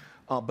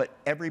 But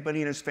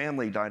everybody in his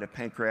family died of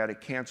pancreatic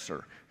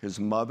cancer. His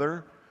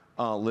mother,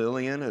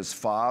 Lillian, his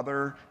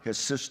father, his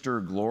sister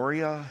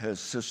Gloria, his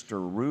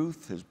sister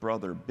Ruth, his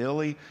brother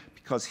Billy,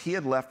 because he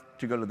had left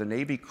to go to the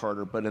Navy,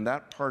 Carter, but in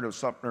that part of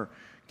Sumter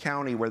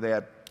County where they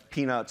had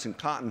peanuts and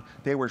cotton,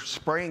 they were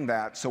spraying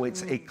that, so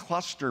it's a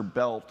cluster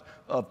belt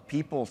of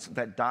people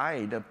that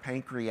died of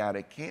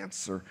pancreatic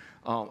cancer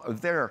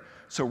there.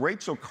 So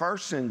Rachel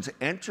Carson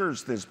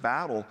enters this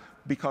battle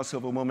because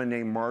of a woman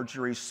named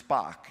Marjorie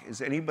Spock.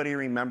 Does anybody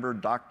remember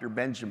Dr.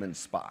 Benjamin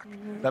Spock,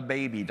 the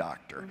baby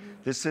doctor?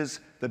 This is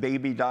the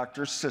baby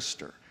doctor's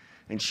sister.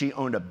 And she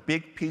owned a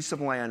big piece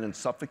of land in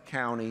Suffolk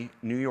County,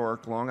 New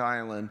York, Long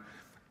Island,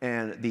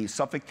 and the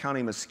Suffolk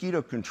County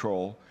Mosquito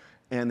Control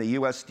and the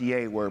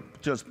USDA were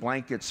just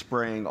blanket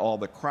spraying all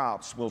the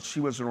crops. Well,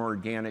 she was an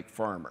organic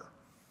farmer.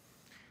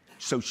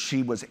 So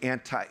she was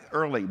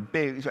early,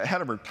 big,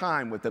 ahead of her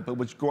time with it, but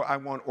I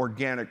want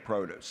organic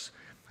produce.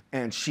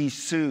 And she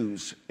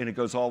sues, and it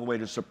goes all the way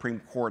to Supreme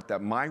Court,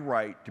 that my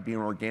right to be an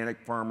organic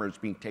farmer is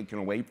being taken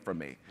away from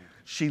me.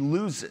 She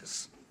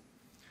loses.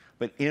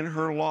 But in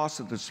her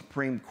loss at the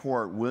Supreme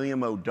Court,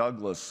 William O.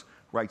 Douglas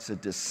writes a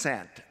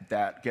dissent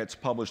that gets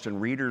published in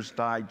Reader's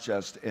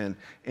Digest, and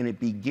it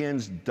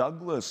begins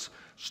Douglas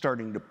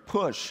starting to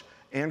push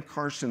and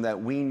Carson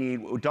that we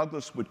need,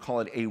 Douglas would call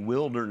it a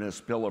wilderness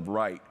Bill of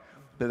Rights,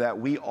 that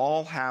we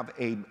all have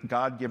a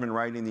God-given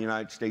right in the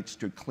United States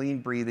to clean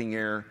breathing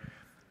air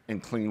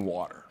and clean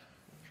water.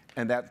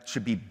 And that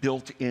should be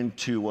built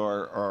into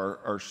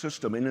our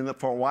system. And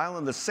for a while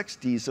in the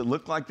 60s, it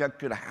looked like that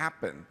could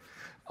happen.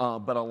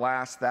 But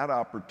alas, that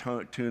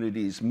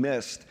opportunity's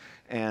missed.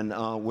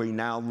 And we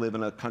now live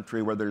in a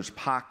country where there's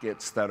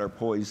pockets that are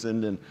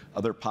poisoned and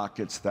other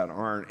pockets that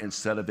aren't,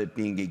 instead of it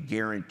being a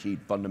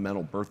guaranteed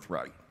fundamental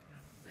birthright.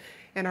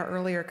 In our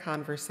earlier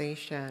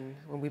conversation,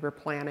 when we were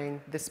planning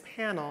this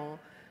panel,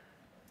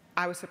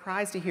 I was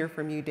surprised to hear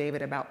from you,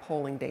 David, about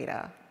polling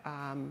data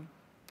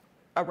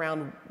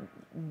around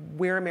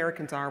where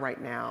Americans are right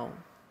now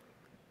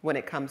when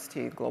it comes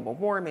to global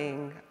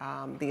warming,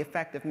 the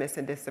effect of mis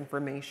and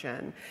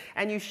disinformation.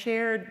 And you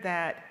shared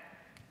that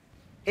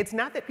it's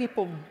not that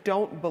people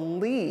don't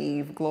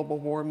believe global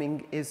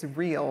warming is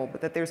real,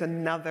 but that there's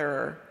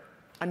another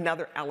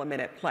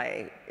element at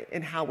play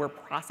in how we're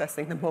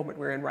processing the moment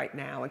we're in right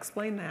now.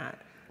 Explain that.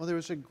 Well, there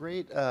was a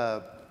great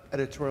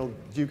editorial.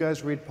 Do you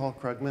guys read Paul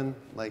Krugman?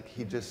 Like,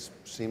 he just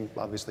seemed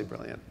obviously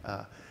brilliant.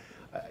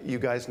 You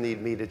guys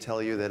need me to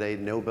tell you that a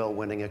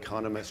Nobel-winning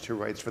economist who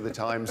writes for the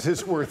Times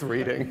is worth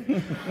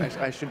reading.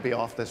 I should be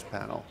off this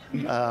panel.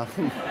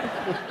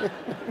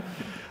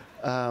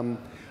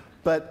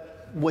 But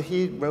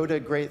he wrote a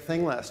great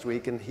thing last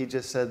week, and he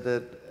just said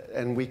that,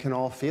 and we can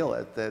all feel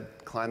it,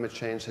 that climate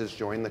change has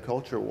joined the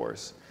culture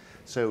wars.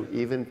 So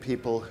even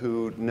people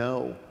who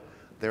know,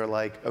 they're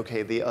like,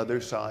 okay, the other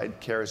side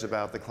cares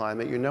about the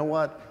climate. You know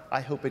what?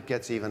 I hope it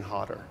gets even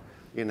hotter,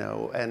 you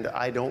know, and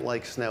I don't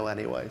like snow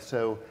anyway.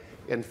 So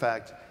in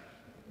fact,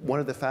 one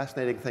of the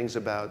fascinating things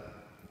about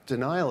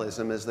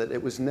denialism is that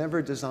it was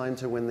never designed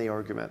to win the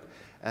argument.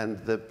 And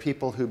the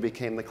people who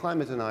became the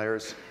climate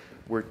deniers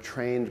were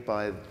trained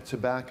by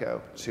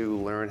tobacco to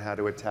learn how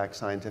to attack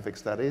scientific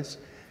studies.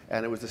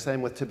 And it was the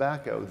same with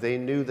tobacco. They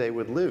knew they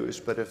would lose,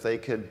 but if they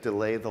could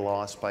delay the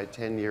loss by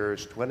 10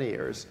 years, 20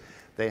 years,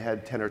 they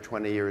had 10 or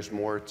 20 years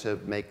more to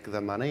make the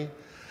money.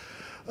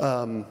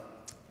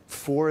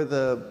 For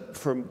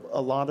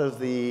a lot of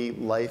the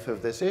life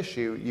of this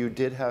issue, you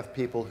did have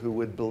people who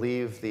would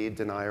believe the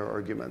denier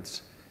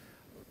arguments.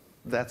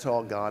 That's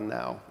all gone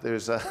now.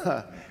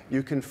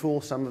 You can fool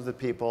some of the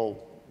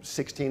people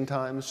 16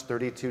 times,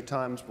 32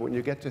 times, but when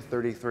you get to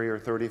 33 or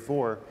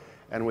 34,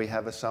 and we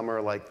have a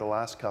summer like the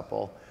last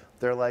couple,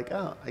 they're like,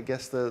 oh, I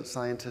guess the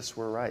scientists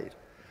were right.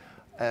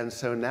 And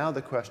so now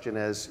the question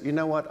is, you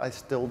know what, I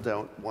still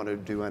don't want to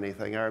do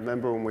anything. I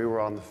remember when we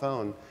were on the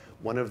phone,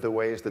 one of the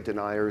ways the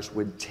deniers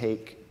would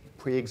take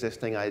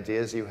pre-existing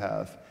ideas you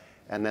have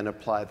and then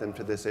apply them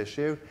to this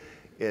issue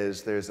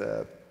is there's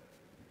a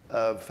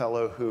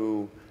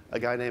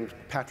guy named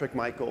Patrick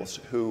Michaels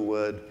who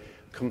would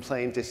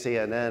complain to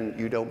CNN,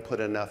 you don't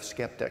put enough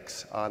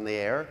skeptics on the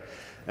air.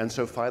 And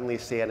so finally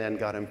CNN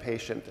got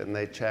impatient and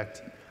they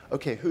checked,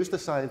 okay, who's the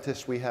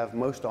scientist we have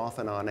most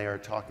often on air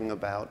talking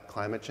about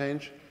climate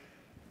change?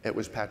 It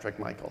was Patrick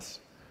Michaels.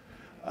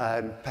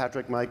 And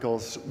Patrick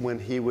Michaels, when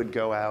he would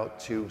go out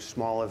to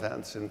small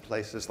events in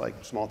places like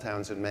small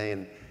towns in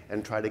Maine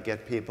and try to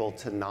get people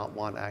to not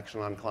want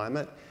action on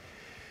climate,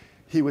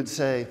 he would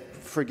say,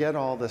 forget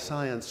all the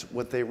science.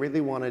 What they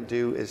really want to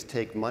do is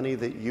take money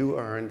that you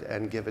earned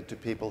and give it to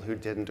people who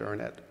didn't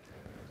earn it.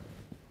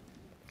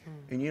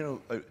 And you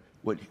know,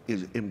 what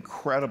is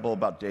incredible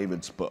about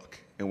David's book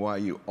and why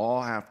you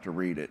all have to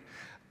read it,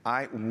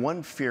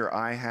 one fear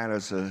I had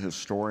as a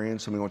historian,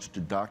 somebody who wants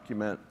to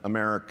document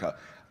America,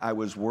 I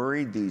was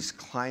worried these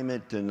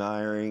climate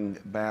denying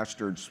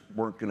bastards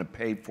weren't going to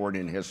pay for it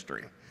in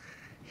history.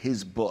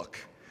 His book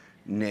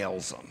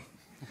nails them.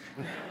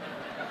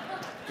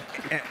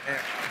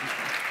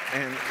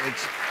 and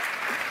it's,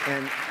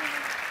 and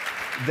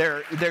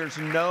there's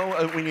no,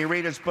 when you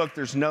read his book,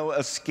 there's no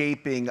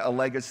escaping a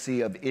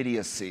legacy of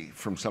idiocy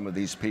from some of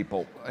these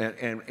people.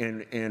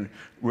 And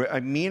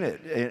I mean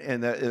it.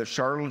 And the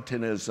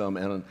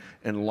charlatanism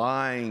and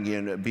lying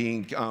and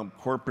being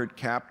corporate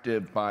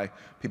captive by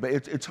people.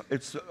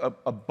 It's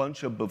a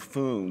bunch of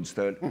buffoons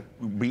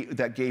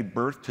that gave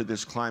birth to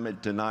this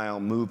climate denial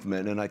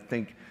movement. And I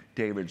think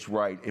David's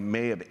right. It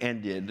may have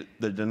ended.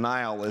 The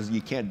denial is,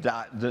 you can't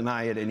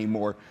deny it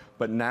anymore.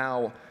 But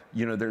now,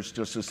 you know, there's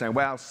just a saying,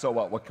 well, so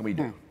what? What can we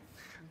do?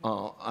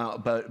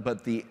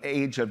 But the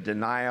age of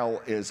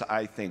denial is,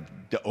 I think,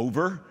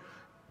 over.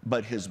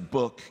 But his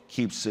book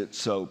keeps it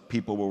so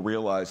people will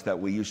realize that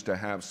we used to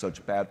have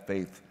such bad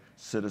faith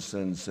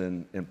citizens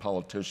and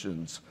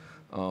politicians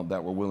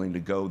that were willing to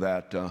go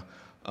that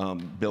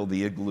build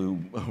the Igloo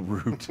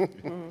route.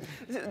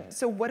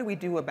 So what do we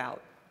do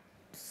about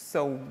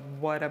 "so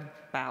what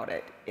about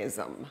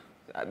it"-ism?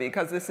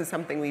 Because this is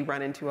something we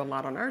run into a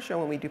lot on our show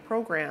when we do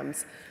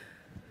programs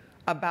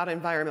about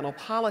environmental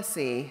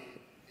policy.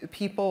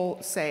 People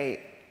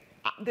say,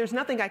 there's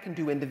nothing I can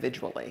do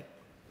individually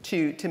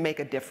to make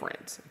a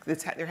difference.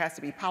 There has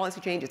to be policy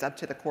change. It's up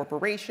to the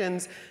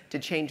corporations to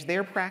change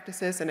their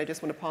practices. And I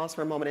just want to pause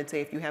for a moment and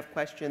say, if you have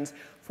questions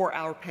for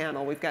our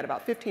panel, we've got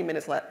about 15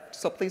 minutes left,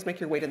 so please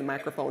make your way to the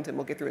microphones and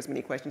we'll get through as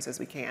many questions as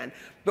we can.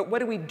 But what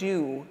do we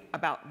do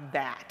about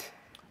that?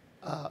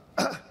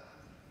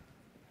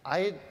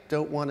 I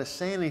don't want to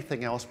say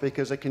anything else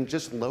because it can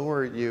just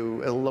lower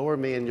you, it'll lower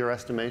me in your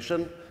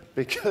estimation,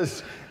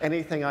 because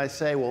anything I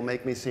say will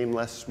make me seem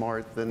less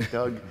smart than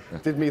Doug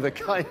did me the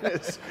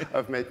kindness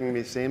of making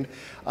me seem.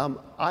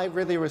 I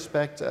really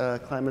respect a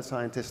climate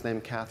scientist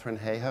named Katharine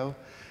Hayhoe,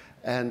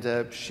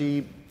 and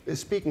she is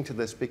speaking to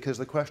this because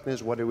the question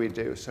is, what do we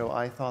do? So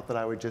I thought that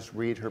I would just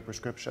read her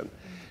prescription.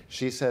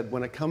 She said,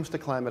 when it comes to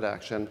climate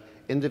action,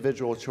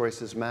 individual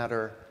choices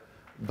matter,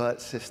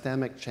 but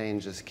systemic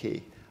change is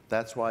key.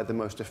 That's why the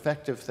most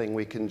effective thing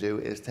we can do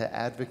is to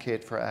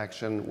advocate for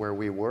action where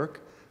we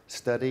work,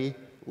 study,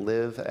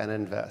 live, and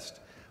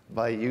invest.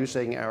 By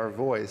using our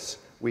voice,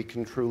 we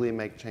can truly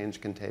make change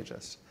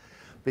contagious.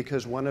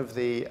 Because one of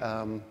the,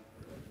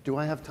 do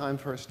I have time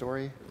for a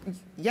story?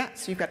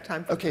 Yes, you've got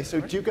time for Okay,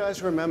 so do you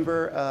guys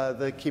remember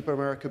the Keep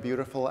America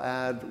Beautiful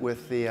ad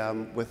with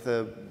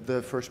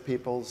the First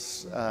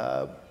Peoples?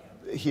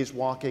 He's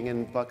walking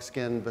in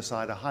buckskin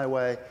beside a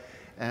highway,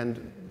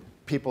 and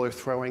people are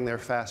throwing their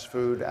fast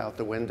food out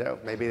the window.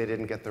 Maybe they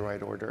didn't get the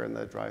right order in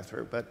the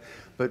drive-thru,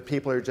 but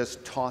people are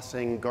just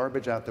tossing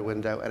garbage out the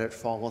window, and it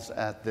falls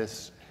at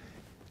this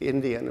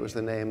Indian. It was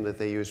the name that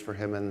they used for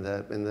him in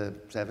the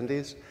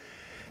 70s.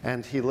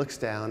 And he looks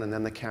down, and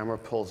then the camera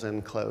pulls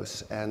in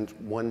close, and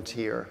one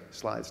tear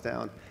slides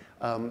down.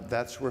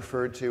 That's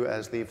referred to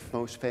as the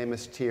most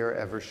famous tear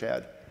ever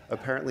shed.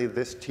 Apparently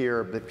this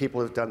tear, that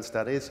people have done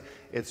studies,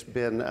 it's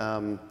been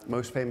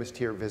most famous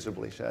tear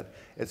visibly shed.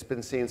 It's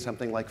been seen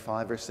something like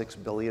 5 or 6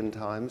 billion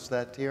times,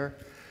 that tear.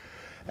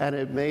 And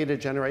it made a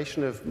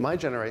generation of, my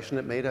generation,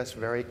 it made us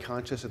very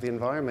conscious of the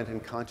environment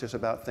and conscious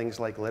about things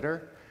like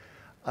litter.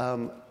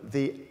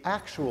 The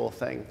actual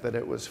thing that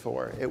it was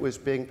for, it was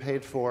being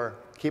paid for.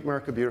 Keep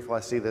America Beautiful, I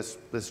see this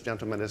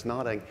gentleman is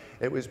nodding.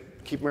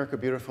 Keep America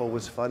Beautiful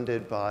was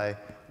funded by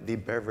the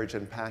beverage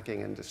and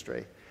packing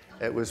industry.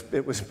 It was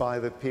by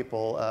the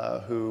people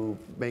who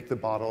make the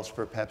bottles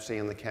for Pepsi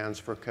and the cans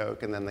for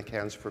Coke and then the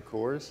cans for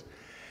Coors.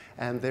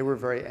 And they were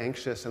very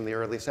anxious in the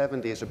early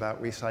 70s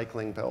about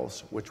recycling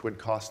bills, which would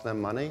cost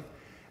them money.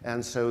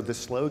 And so the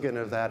slogan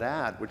of that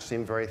ad, which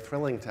seemed very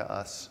thrilling to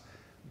us,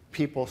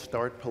 people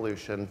start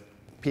pollution,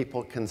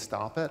 people can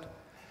stop it.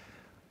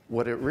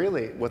 What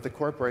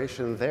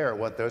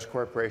those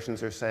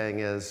corporations are saying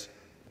is,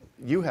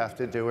 you have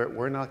to do it,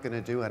 we're not going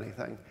to do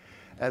anything.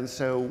 And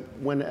so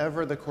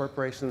whenever the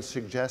corporations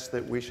suggest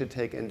that we should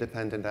take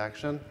independent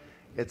action,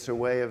 it's a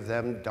way of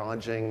them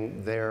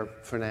dodging their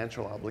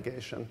financial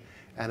obligation.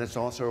 And it's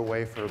also a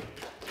way for...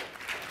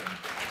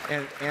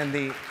 And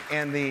the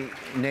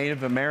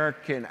Native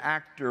American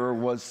actor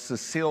was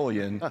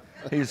Sicilian.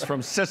 He's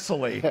from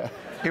Sicily.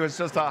 He was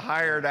just a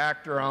hired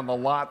actor on the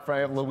lot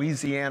from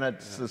Louisiana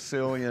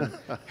Sicilian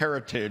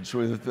heritage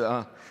with...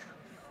 Well,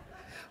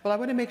 I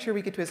want to make sure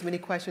we get to as many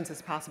questions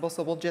as possible,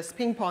 so we'll just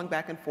ping pong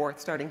back and forth,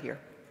 starting here.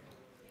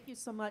 Thank you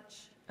so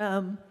much.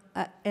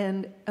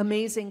 An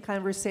amazing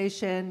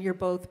conversation. You're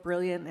both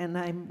brilliant, and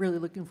I'm really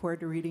looking forward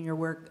to reading your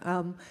work.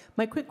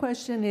 My quick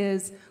question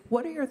is,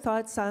 what are your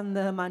thoughts on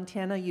the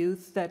Montana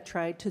youth that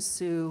tried to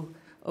sue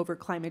over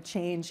climate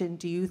change, and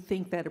do you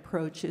think that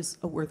approach is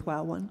a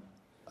worthwhile one?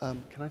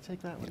 Can I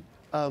take that one?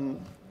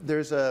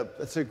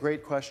 It's a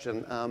great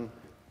question.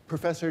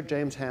 Professor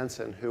James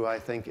Hansen, who I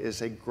think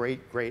is a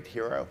great, great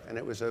hero, and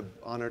it was an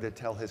honor to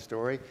tell his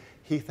story,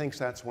 he thinks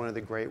that's one of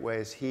the great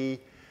ways.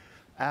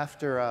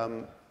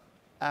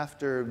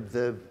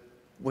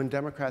 When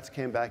Democrats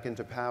came back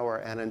into power,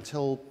 and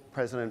until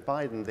President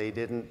Biden, they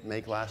didn't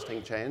make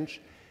lasting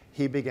change,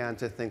 he began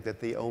to think that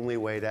the only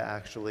way to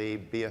actually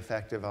be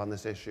effective on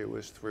this issue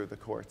was through the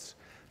courts.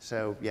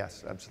 So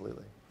yes,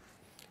 absolutely.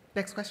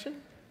 Next question.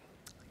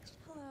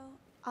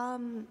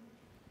 Hello.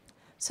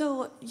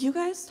 So you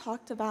guys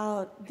talked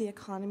about the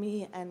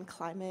economy and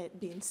climate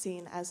being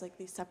seen as like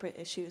these separate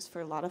issues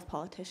for a lot of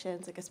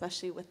politicians, like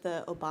especially with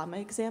the Obama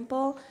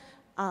example,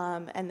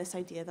 and this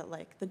idea that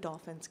like the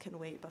dolphins can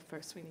wait, but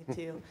first we need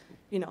to,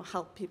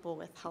 help people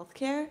with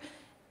healthcare,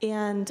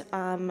 and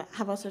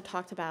have also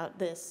talked about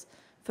this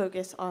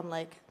focus on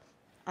like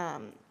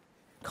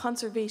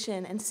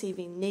conservation and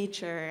saving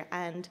nature,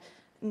 and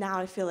now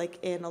I feel like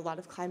in a lot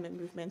of climate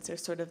movements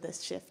there's sort of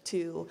this shift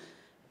to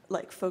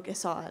like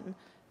focus on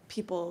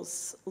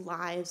people's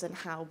lives and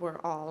how we're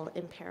all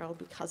in peril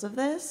because of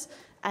this,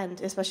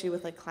 and especially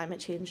with like climate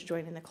change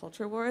joining the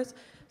culture wars.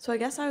 So I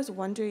guess I was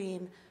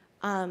wondering,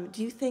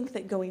 do you think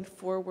that going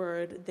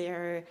forward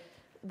there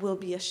will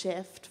be a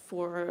shift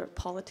for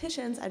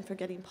politicians and for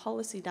getting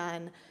policy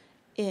done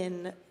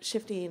in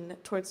shifting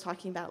towards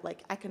talking about like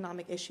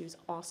economic issues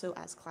also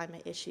as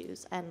climate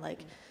issues, and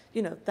like,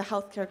 the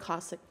healthcare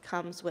cost that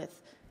comes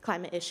with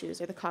climate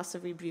issues or the cost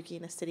of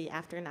rebuking a city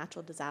after a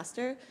natural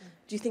disaster?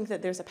 Do you think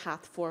that there's a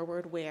path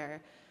forward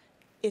where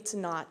it's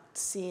not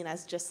seen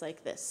as just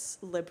like this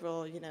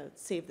liberal,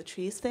 save the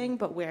trees thing,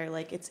 but where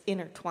like it's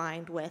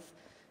intertwined with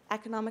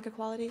economic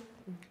equality?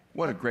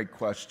 What a great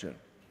question.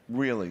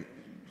 Really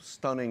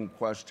stunning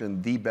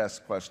question, the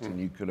best question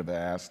you could have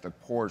asked. Of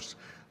course,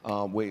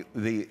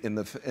 in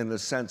the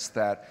sense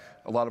that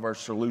a lot of our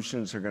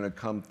solutions are going to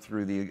come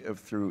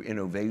through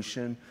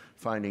innovation,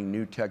 finding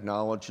new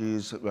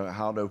technologies,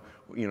 how to,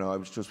 I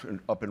was just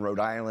up in Rhode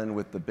Island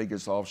with the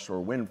biggest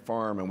offshore wind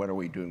farm, and what are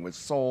we doing with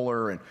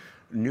solar, and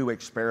new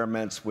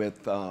experiments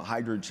with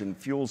hydrogen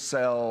fuel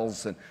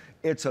cells, and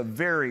it's a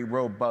very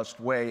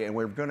robust way, and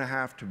we're going to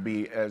have to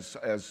be, as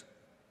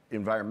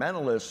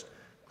environmentalists,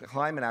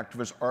 climate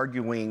activists,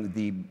 arguing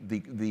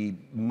the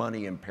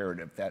money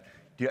imperative, that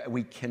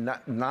we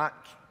cannot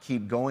not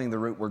keep going the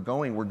route we're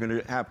going. We're going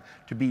to have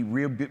to be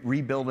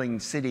rebuilding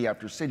city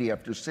after city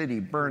after city,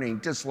 burning,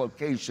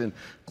 dislocation,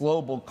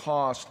 global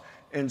cost.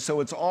 And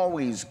so it's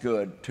always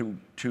good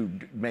to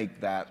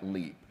make that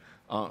leap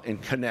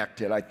and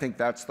connect it. I think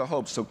that's the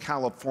hope. So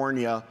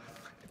California,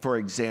 for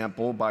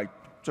example, by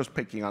just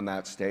picking on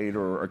that state,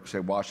 or say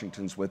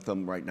Washington's with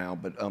them right now,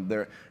 but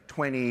they're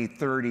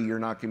 2030, you're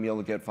not going to be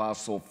able to get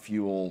fossil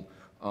fuel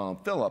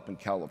fill up in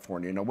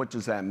California. Now, what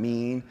does that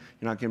mean?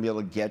 You're not going to be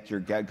able to get your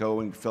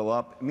going fill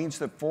up. It means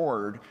that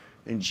Ford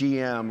and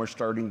GM are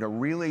starting to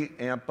really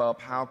amp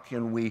up. How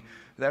can we?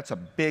 That's a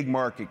big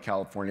market,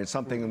 California. It's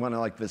something one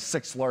of like the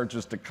 6th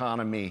largest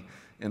economy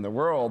in the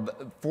world.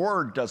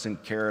 Ford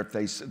doesn't care if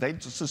they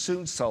just as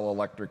soon sell an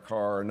electric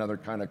car or another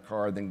kind of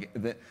car.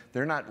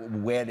 They're not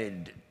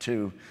wedded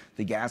to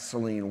the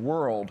gasoline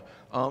world.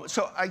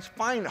 So I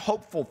find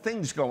hopeful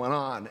things going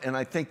on, and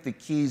I think the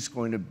key is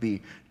going to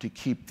be to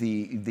keep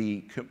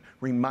the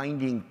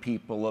reminding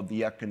people of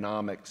the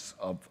economics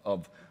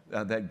of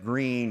that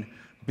green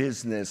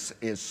business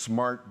is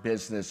smart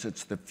business.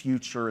 It's the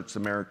future. It's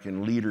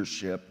American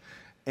leadership.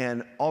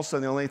 And also,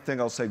 the only thing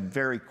I'll say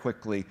very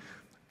quickly,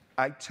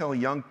 I tell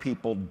young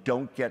people,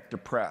 don't get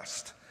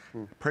depressed.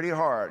 Pretty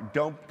hard.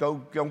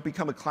 Don't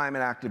become a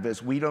climate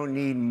activist. We don't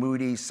need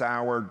moody,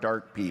 sour,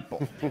 dark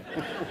people.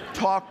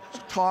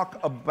 Talk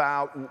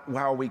about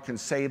how we can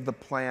save the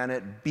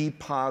planet, be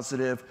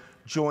positive,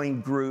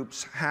 join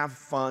groups, have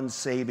fun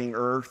saving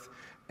Earth,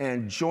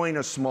 and join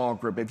a small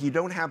group. If you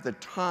don't have the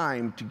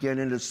time to get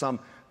into some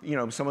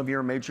of you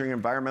are majoring in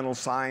environmental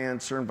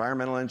science or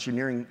environmental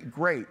engineering,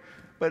 great.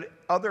 But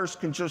others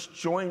can just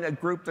join a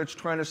group that's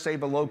trying to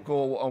save a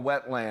local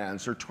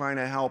wetlands, or trying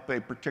to help a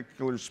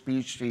particular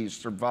species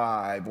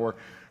survive, or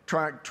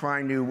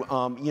trying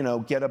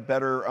to get a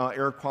better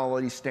air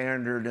quality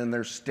standard in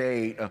their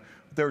state.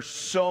 There's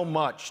so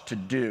much to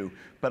do.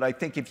 But I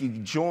think if you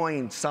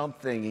join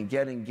something and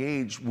get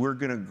engaged, we're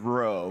going to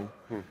grow.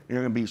 You're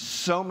going to be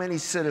so many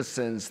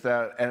citizens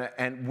that,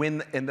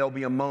 and there'll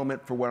be a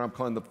moment for what I'm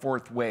calling the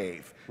 4th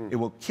wave. It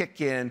will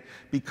kick in,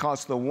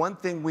 because the one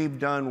thing we've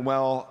done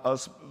well,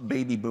 us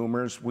baby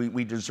boomers,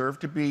 we deserve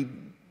to be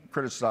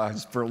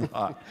criticized for a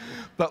lot,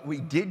 but we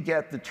did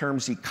get the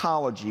terms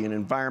ecology and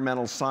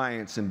environmental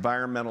science,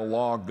 environmental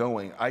law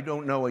going. I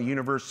don't know a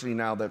university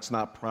now that's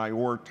not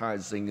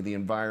prioritizing the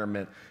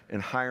environment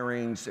in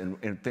hirings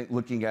and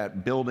looking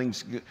at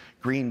buildings,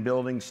 green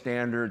building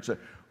standards.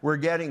 We're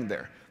getting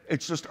there.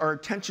 It's just our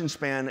attention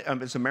span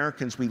as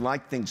Americans, we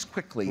like things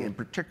quickly, and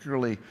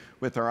particularly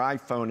with our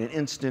iPhone and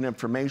instant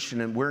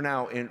information. And we're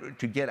now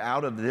to get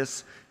out of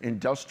this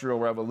industrial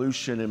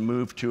revolution and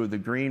move to the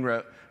green.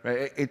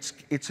 It's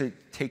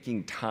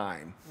taking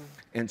time,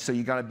 and so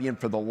you got to be in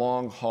for the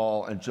long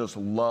haul and just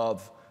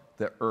love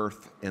the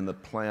Earth and the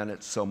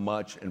planet so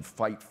much and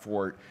fight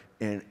for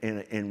it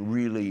in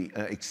really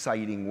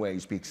exciting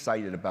ways. Be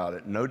excited about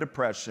it. No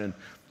depression,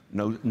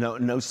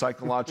 no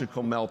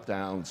psychological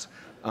meltdowns.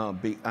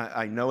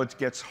 I know it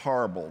gets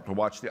horrible to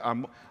watch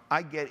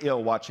I get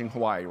ill watching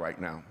Hawaii right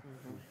now.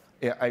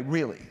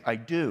 I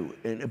do.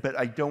 But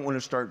I don't want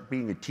to start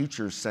being a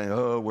teacher saying,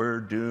 oh, we're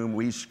doomed,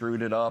 we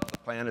screwed it up, the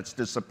planet's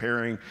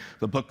disappearing,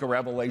 the book of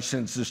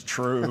Revelations is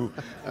true.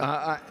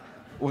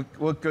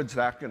 What good's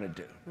that going to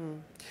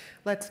do?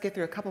 Let's get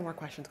through a couple more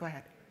questions. Go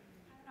ahead.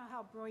 I don't know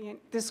how brilliant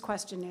this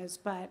question is,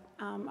 but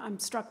I'm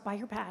struck by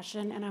your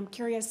passion, and I'm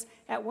curious,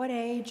 at what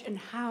age and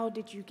how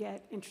did you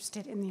get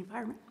interested in the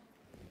environment?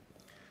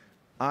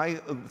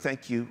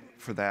 Thank you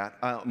for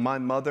that. My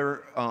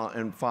mother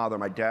and father,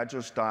 my dad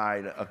just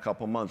died a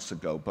couple months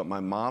ago, but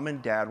my mom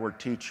and dad were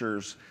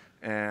teachers,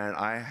 and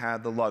I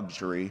had the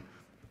luxury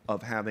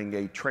of having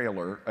a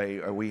trailer.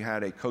 We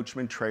had a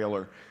coachman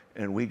trailer,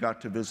 and we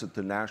got to visit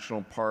the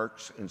national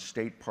parks and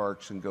state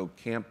parks and go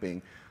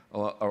camping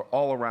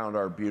all around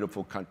our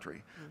beautiful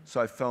country. So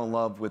I fell in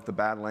love with the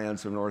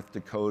Badlands of North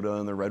Dakota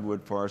and the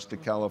Redwood Forest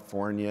of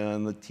California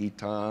and the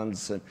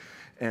Tetons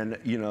and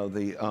you know,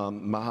 the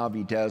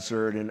Mojave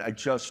Desert. And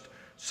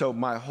so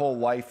my whole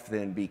life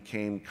then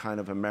became kind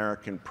of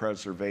American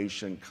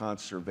preservation,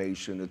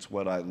 conservation. It's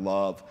what I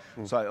love.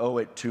 So I owe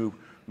it to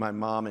my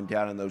mom and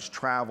dad on those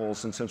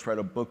travels. And since we're at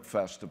a book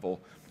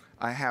festival,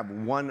 I have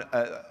one,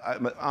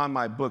 on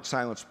my book,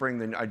 Silent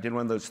Spring, I did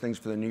one of those things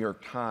for the New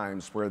York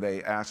Times where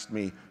they asked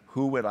me,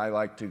 who would I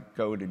like to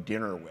go to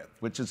dinner with?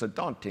 Which is a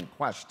daunting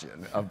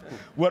question of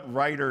what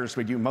writers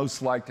would you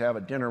most like to have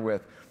a dinner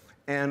with?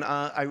 And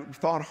I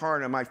thought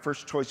hard, and my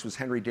first choice was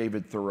Henry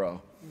David Thoreau.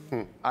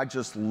 I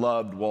just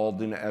loved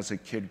Walden as a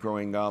kid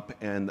growing up,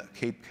 and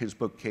his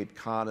book Cape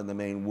Cod in the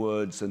Maine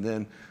Woods. And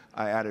then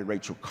I added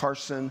Rachel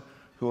Carson,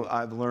 who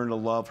I've learned to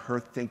love her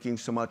thinking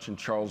so much, and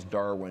Charles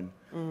Darwin,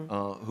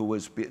 who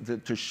was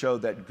to show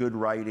that good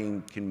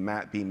writing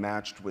can be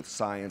matched with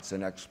science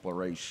and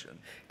exploration.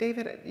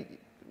 David,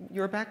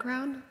 your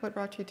background, what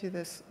brought you to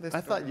this I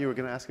thought you were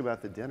going to ask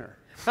about the dinner.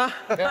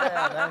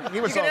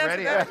 He was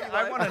already.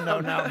 I want to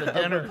know now the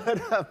dinner.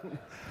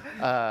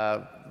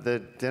 The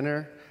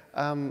dinner,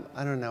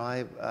 I don't know.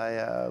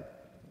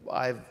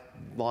 I've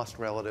lost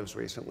relatives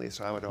recently,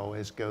 so I would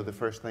always go. The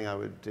first thing I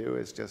would do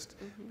is just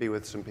be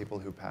with some people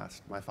who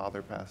passed. My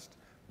father passed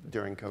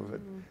during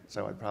COVID,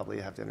 so I'd probably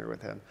have dinner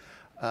with him.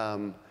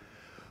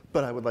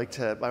 But I would like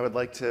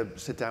to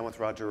sit down with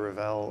Roger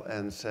Revelle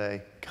and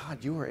say,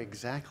 God, you were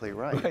exactly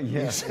right.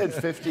 You said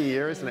 50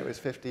 years, and it was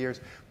 50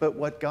 years. But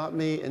what got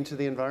me into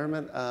the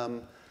environment,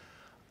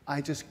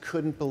 I just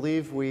couldn't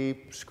believe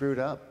we screwed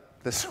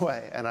up this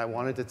way, and I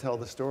wanted to tell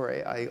the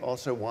story. I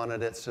also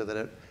wanted it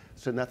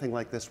so nothing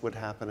like this would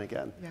happen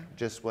again. Yeah.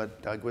 Just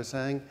what Doug was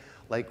saying,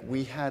 like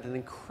we had an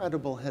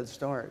incredible head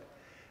start,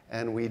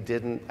 and we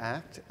didn't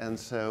act, and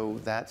so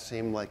that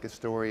seemed like a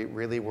story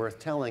really worth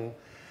telling.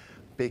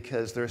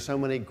 Because there are so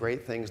many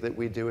great things that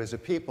we do as a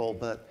people,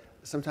 but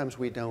sometimes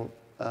we don't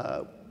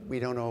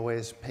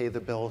always pay the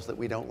bills that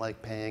we don't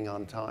like paying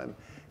on time.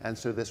 And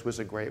so this was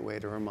a great way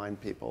to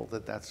remind people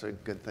that that's a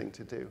good thing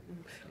to do.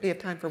 We have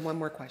time for one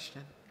more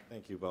question.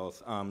 Thank you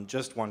both.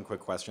 Just one quick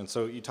question.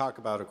 So you talk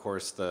about, of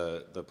course,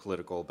 the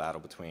political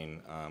battle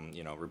between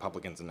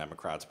Republicans and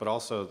Democrats, but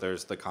also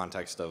there's the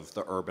context of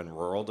the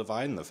urban-rural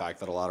divide and the fact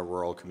that a lot of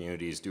rural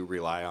communities do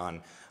rely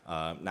on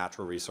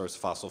natural resource,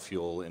 fossil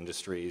fuel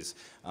industries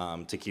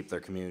to keep their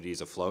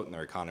communities afloat and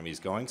their economies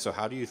going. So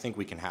how do you think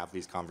we can have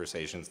these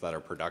conversations that are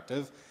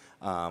productive,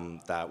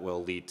 that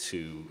will lead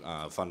to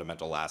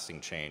fundamental lasting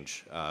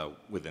change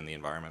within the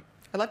environment?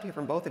 I'd love to hear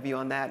from both of you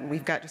on that, and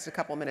we've got just a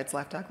couple minutes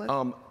left.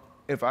 Douglas?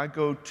 If I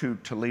go to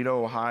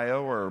Toledo,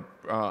 Ohio,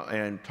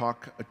 and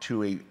talk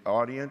to an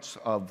audience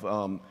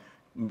of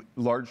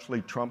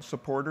largely Trump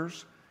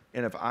supporters,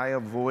 and if I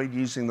avoid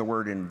using the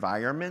word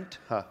environment,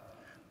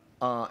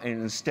 and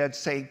instead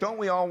say, don't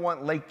we all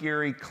want Lake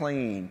Erie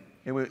clean?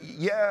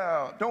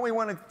 Yeah. Don't we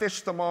want to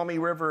fish the Maumee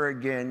River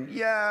again?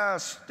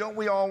 Yes. Don't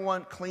we all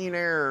want clean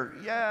air?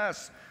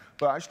 Yes.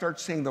 But I start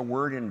saying the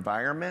word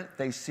environment,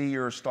 they see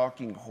you're a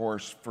stalking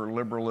horse for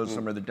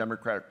liberalism or the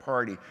Democratic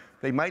Party.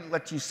 They might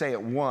let you say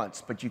it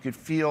once, but you could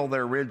feel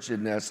their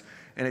rigidness.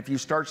 And if you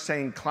start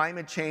saying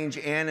climate change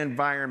and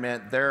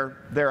environment,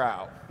 they're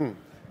out.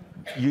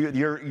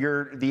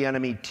 You're the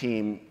enemy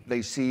team.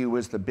 They see you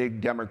as the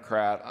big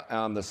Democrat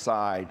on the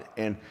side.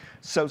 And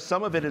so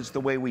some of it is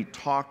the way we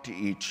talk to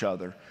each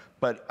other.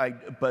 But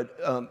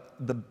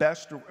the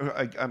best,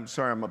 I'm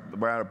sorry,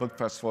 we're at a book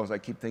festival, as I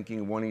keep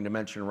thinking, wanting to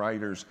mention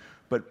writers,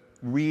 but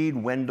read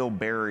Wendell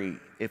Berry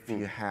if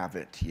you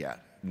haven't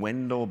yet.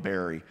 Wendell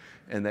Berry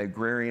and the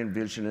agrarian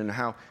vision, and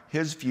how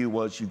his view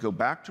was you go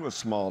back to a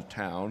small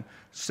town,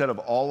 instead of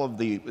all of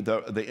the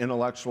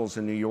intellectuals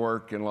in New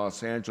York and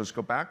Los Angeles,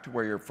 go back to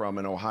where you're from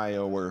in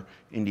Ohio or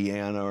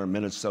Indiana or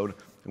Minnesota,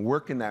 and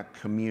work in that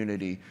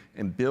community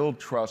and build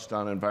trust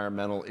on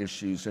environmental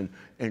issues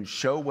and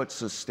show what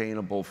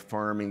sustainable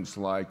farming's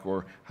like,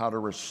 or how to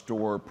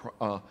restore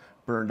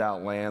burned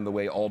out land the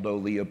way Aldo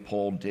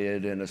Leopold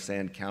did in a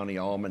Sand County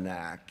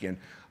Almanac. And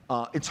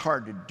it's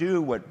hard to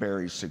do what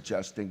Barry's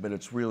suggesting, but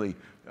it's really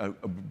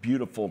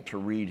beautiful to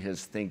read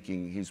his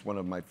thinking. He's one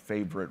of my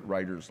favorite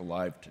writers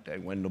alive today,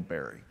 Wendell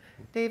Berry.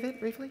 David,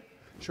 briefly?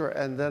 Sure,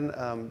 and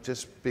then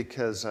just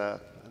because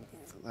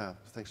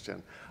Thanks,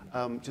 Jen.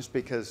 Just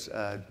because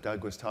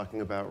Doug was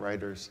talking about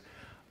writers,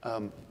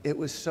 it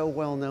was so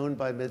well known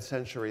by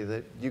mid-century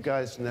that you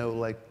guys know,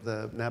 like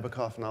the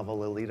Nabokov novel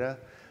Lolita,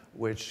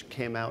 which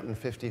came out in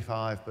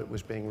 '55 but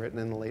was being written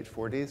in the late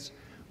 '40s.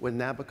 When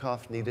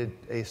Nabokov needed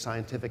a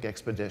scientific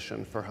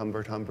expedition for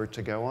Humbert Humbert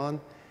to go on,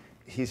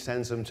 he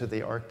sends him to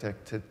the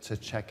Arctic to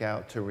check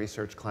out, to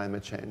research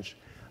climate change.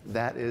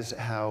 That is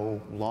how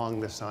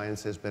long the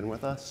science has been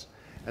with us.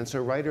 And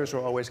so writers are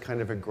always kind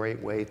of a great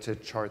way to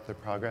chart the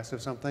progress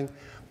of something.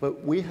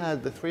 But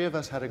the three of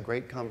us had a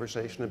great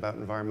conversation about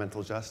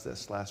environmental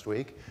justice last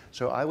week.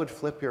 So I would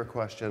flip your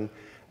question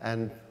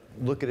and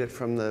look at it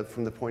from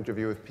the point of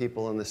view of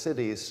people in the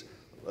cities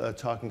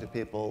talking to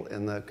people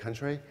in the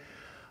country.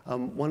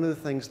 One of the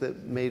things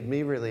that made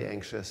me really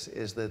anxious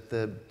is that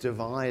the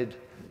divide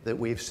that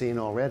we've seen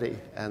already,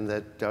 and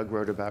that Doug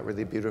wrote about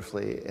really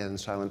beautifully in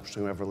Silent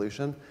Spring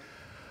Revolution,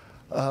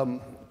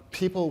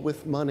 people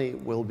with money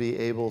will be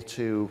able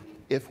to,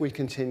 if we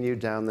continue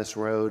down this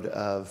road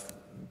of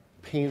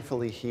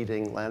painfully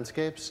heating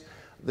landscapes,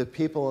 the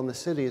people in the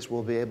cities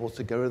will be able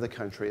to go to the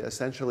country.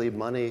 Essentially,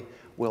 money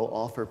will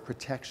offer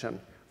protection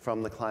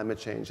from the climate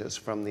changes,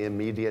 from the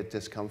immediate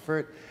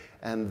discomfort.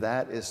 And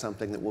that is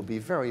something that will be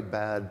very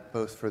bad,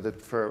 both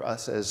for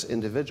us as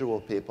individual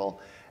people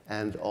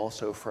and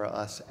also for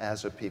us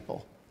as a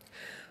people.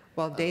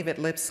 Well, David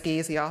Lipsky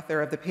is the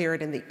author of The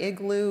Parrot and the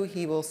Igloo.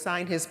 He will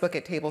sign his book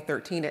at table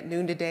 13 at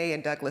noon today.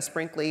 And Douglas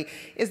Brinkley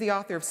is the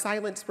author of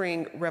Silent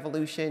Spring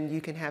Revolution.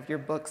 You can have your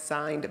book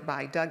signed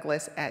by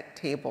Douglas at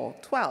table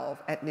 12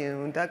 at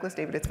noon. Douglas,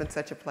 David, it's been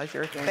such a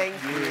pleasure. Thank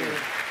you.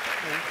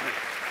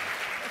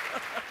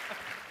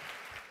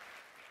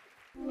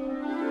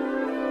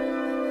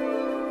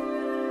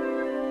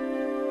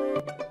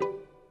 Thank you.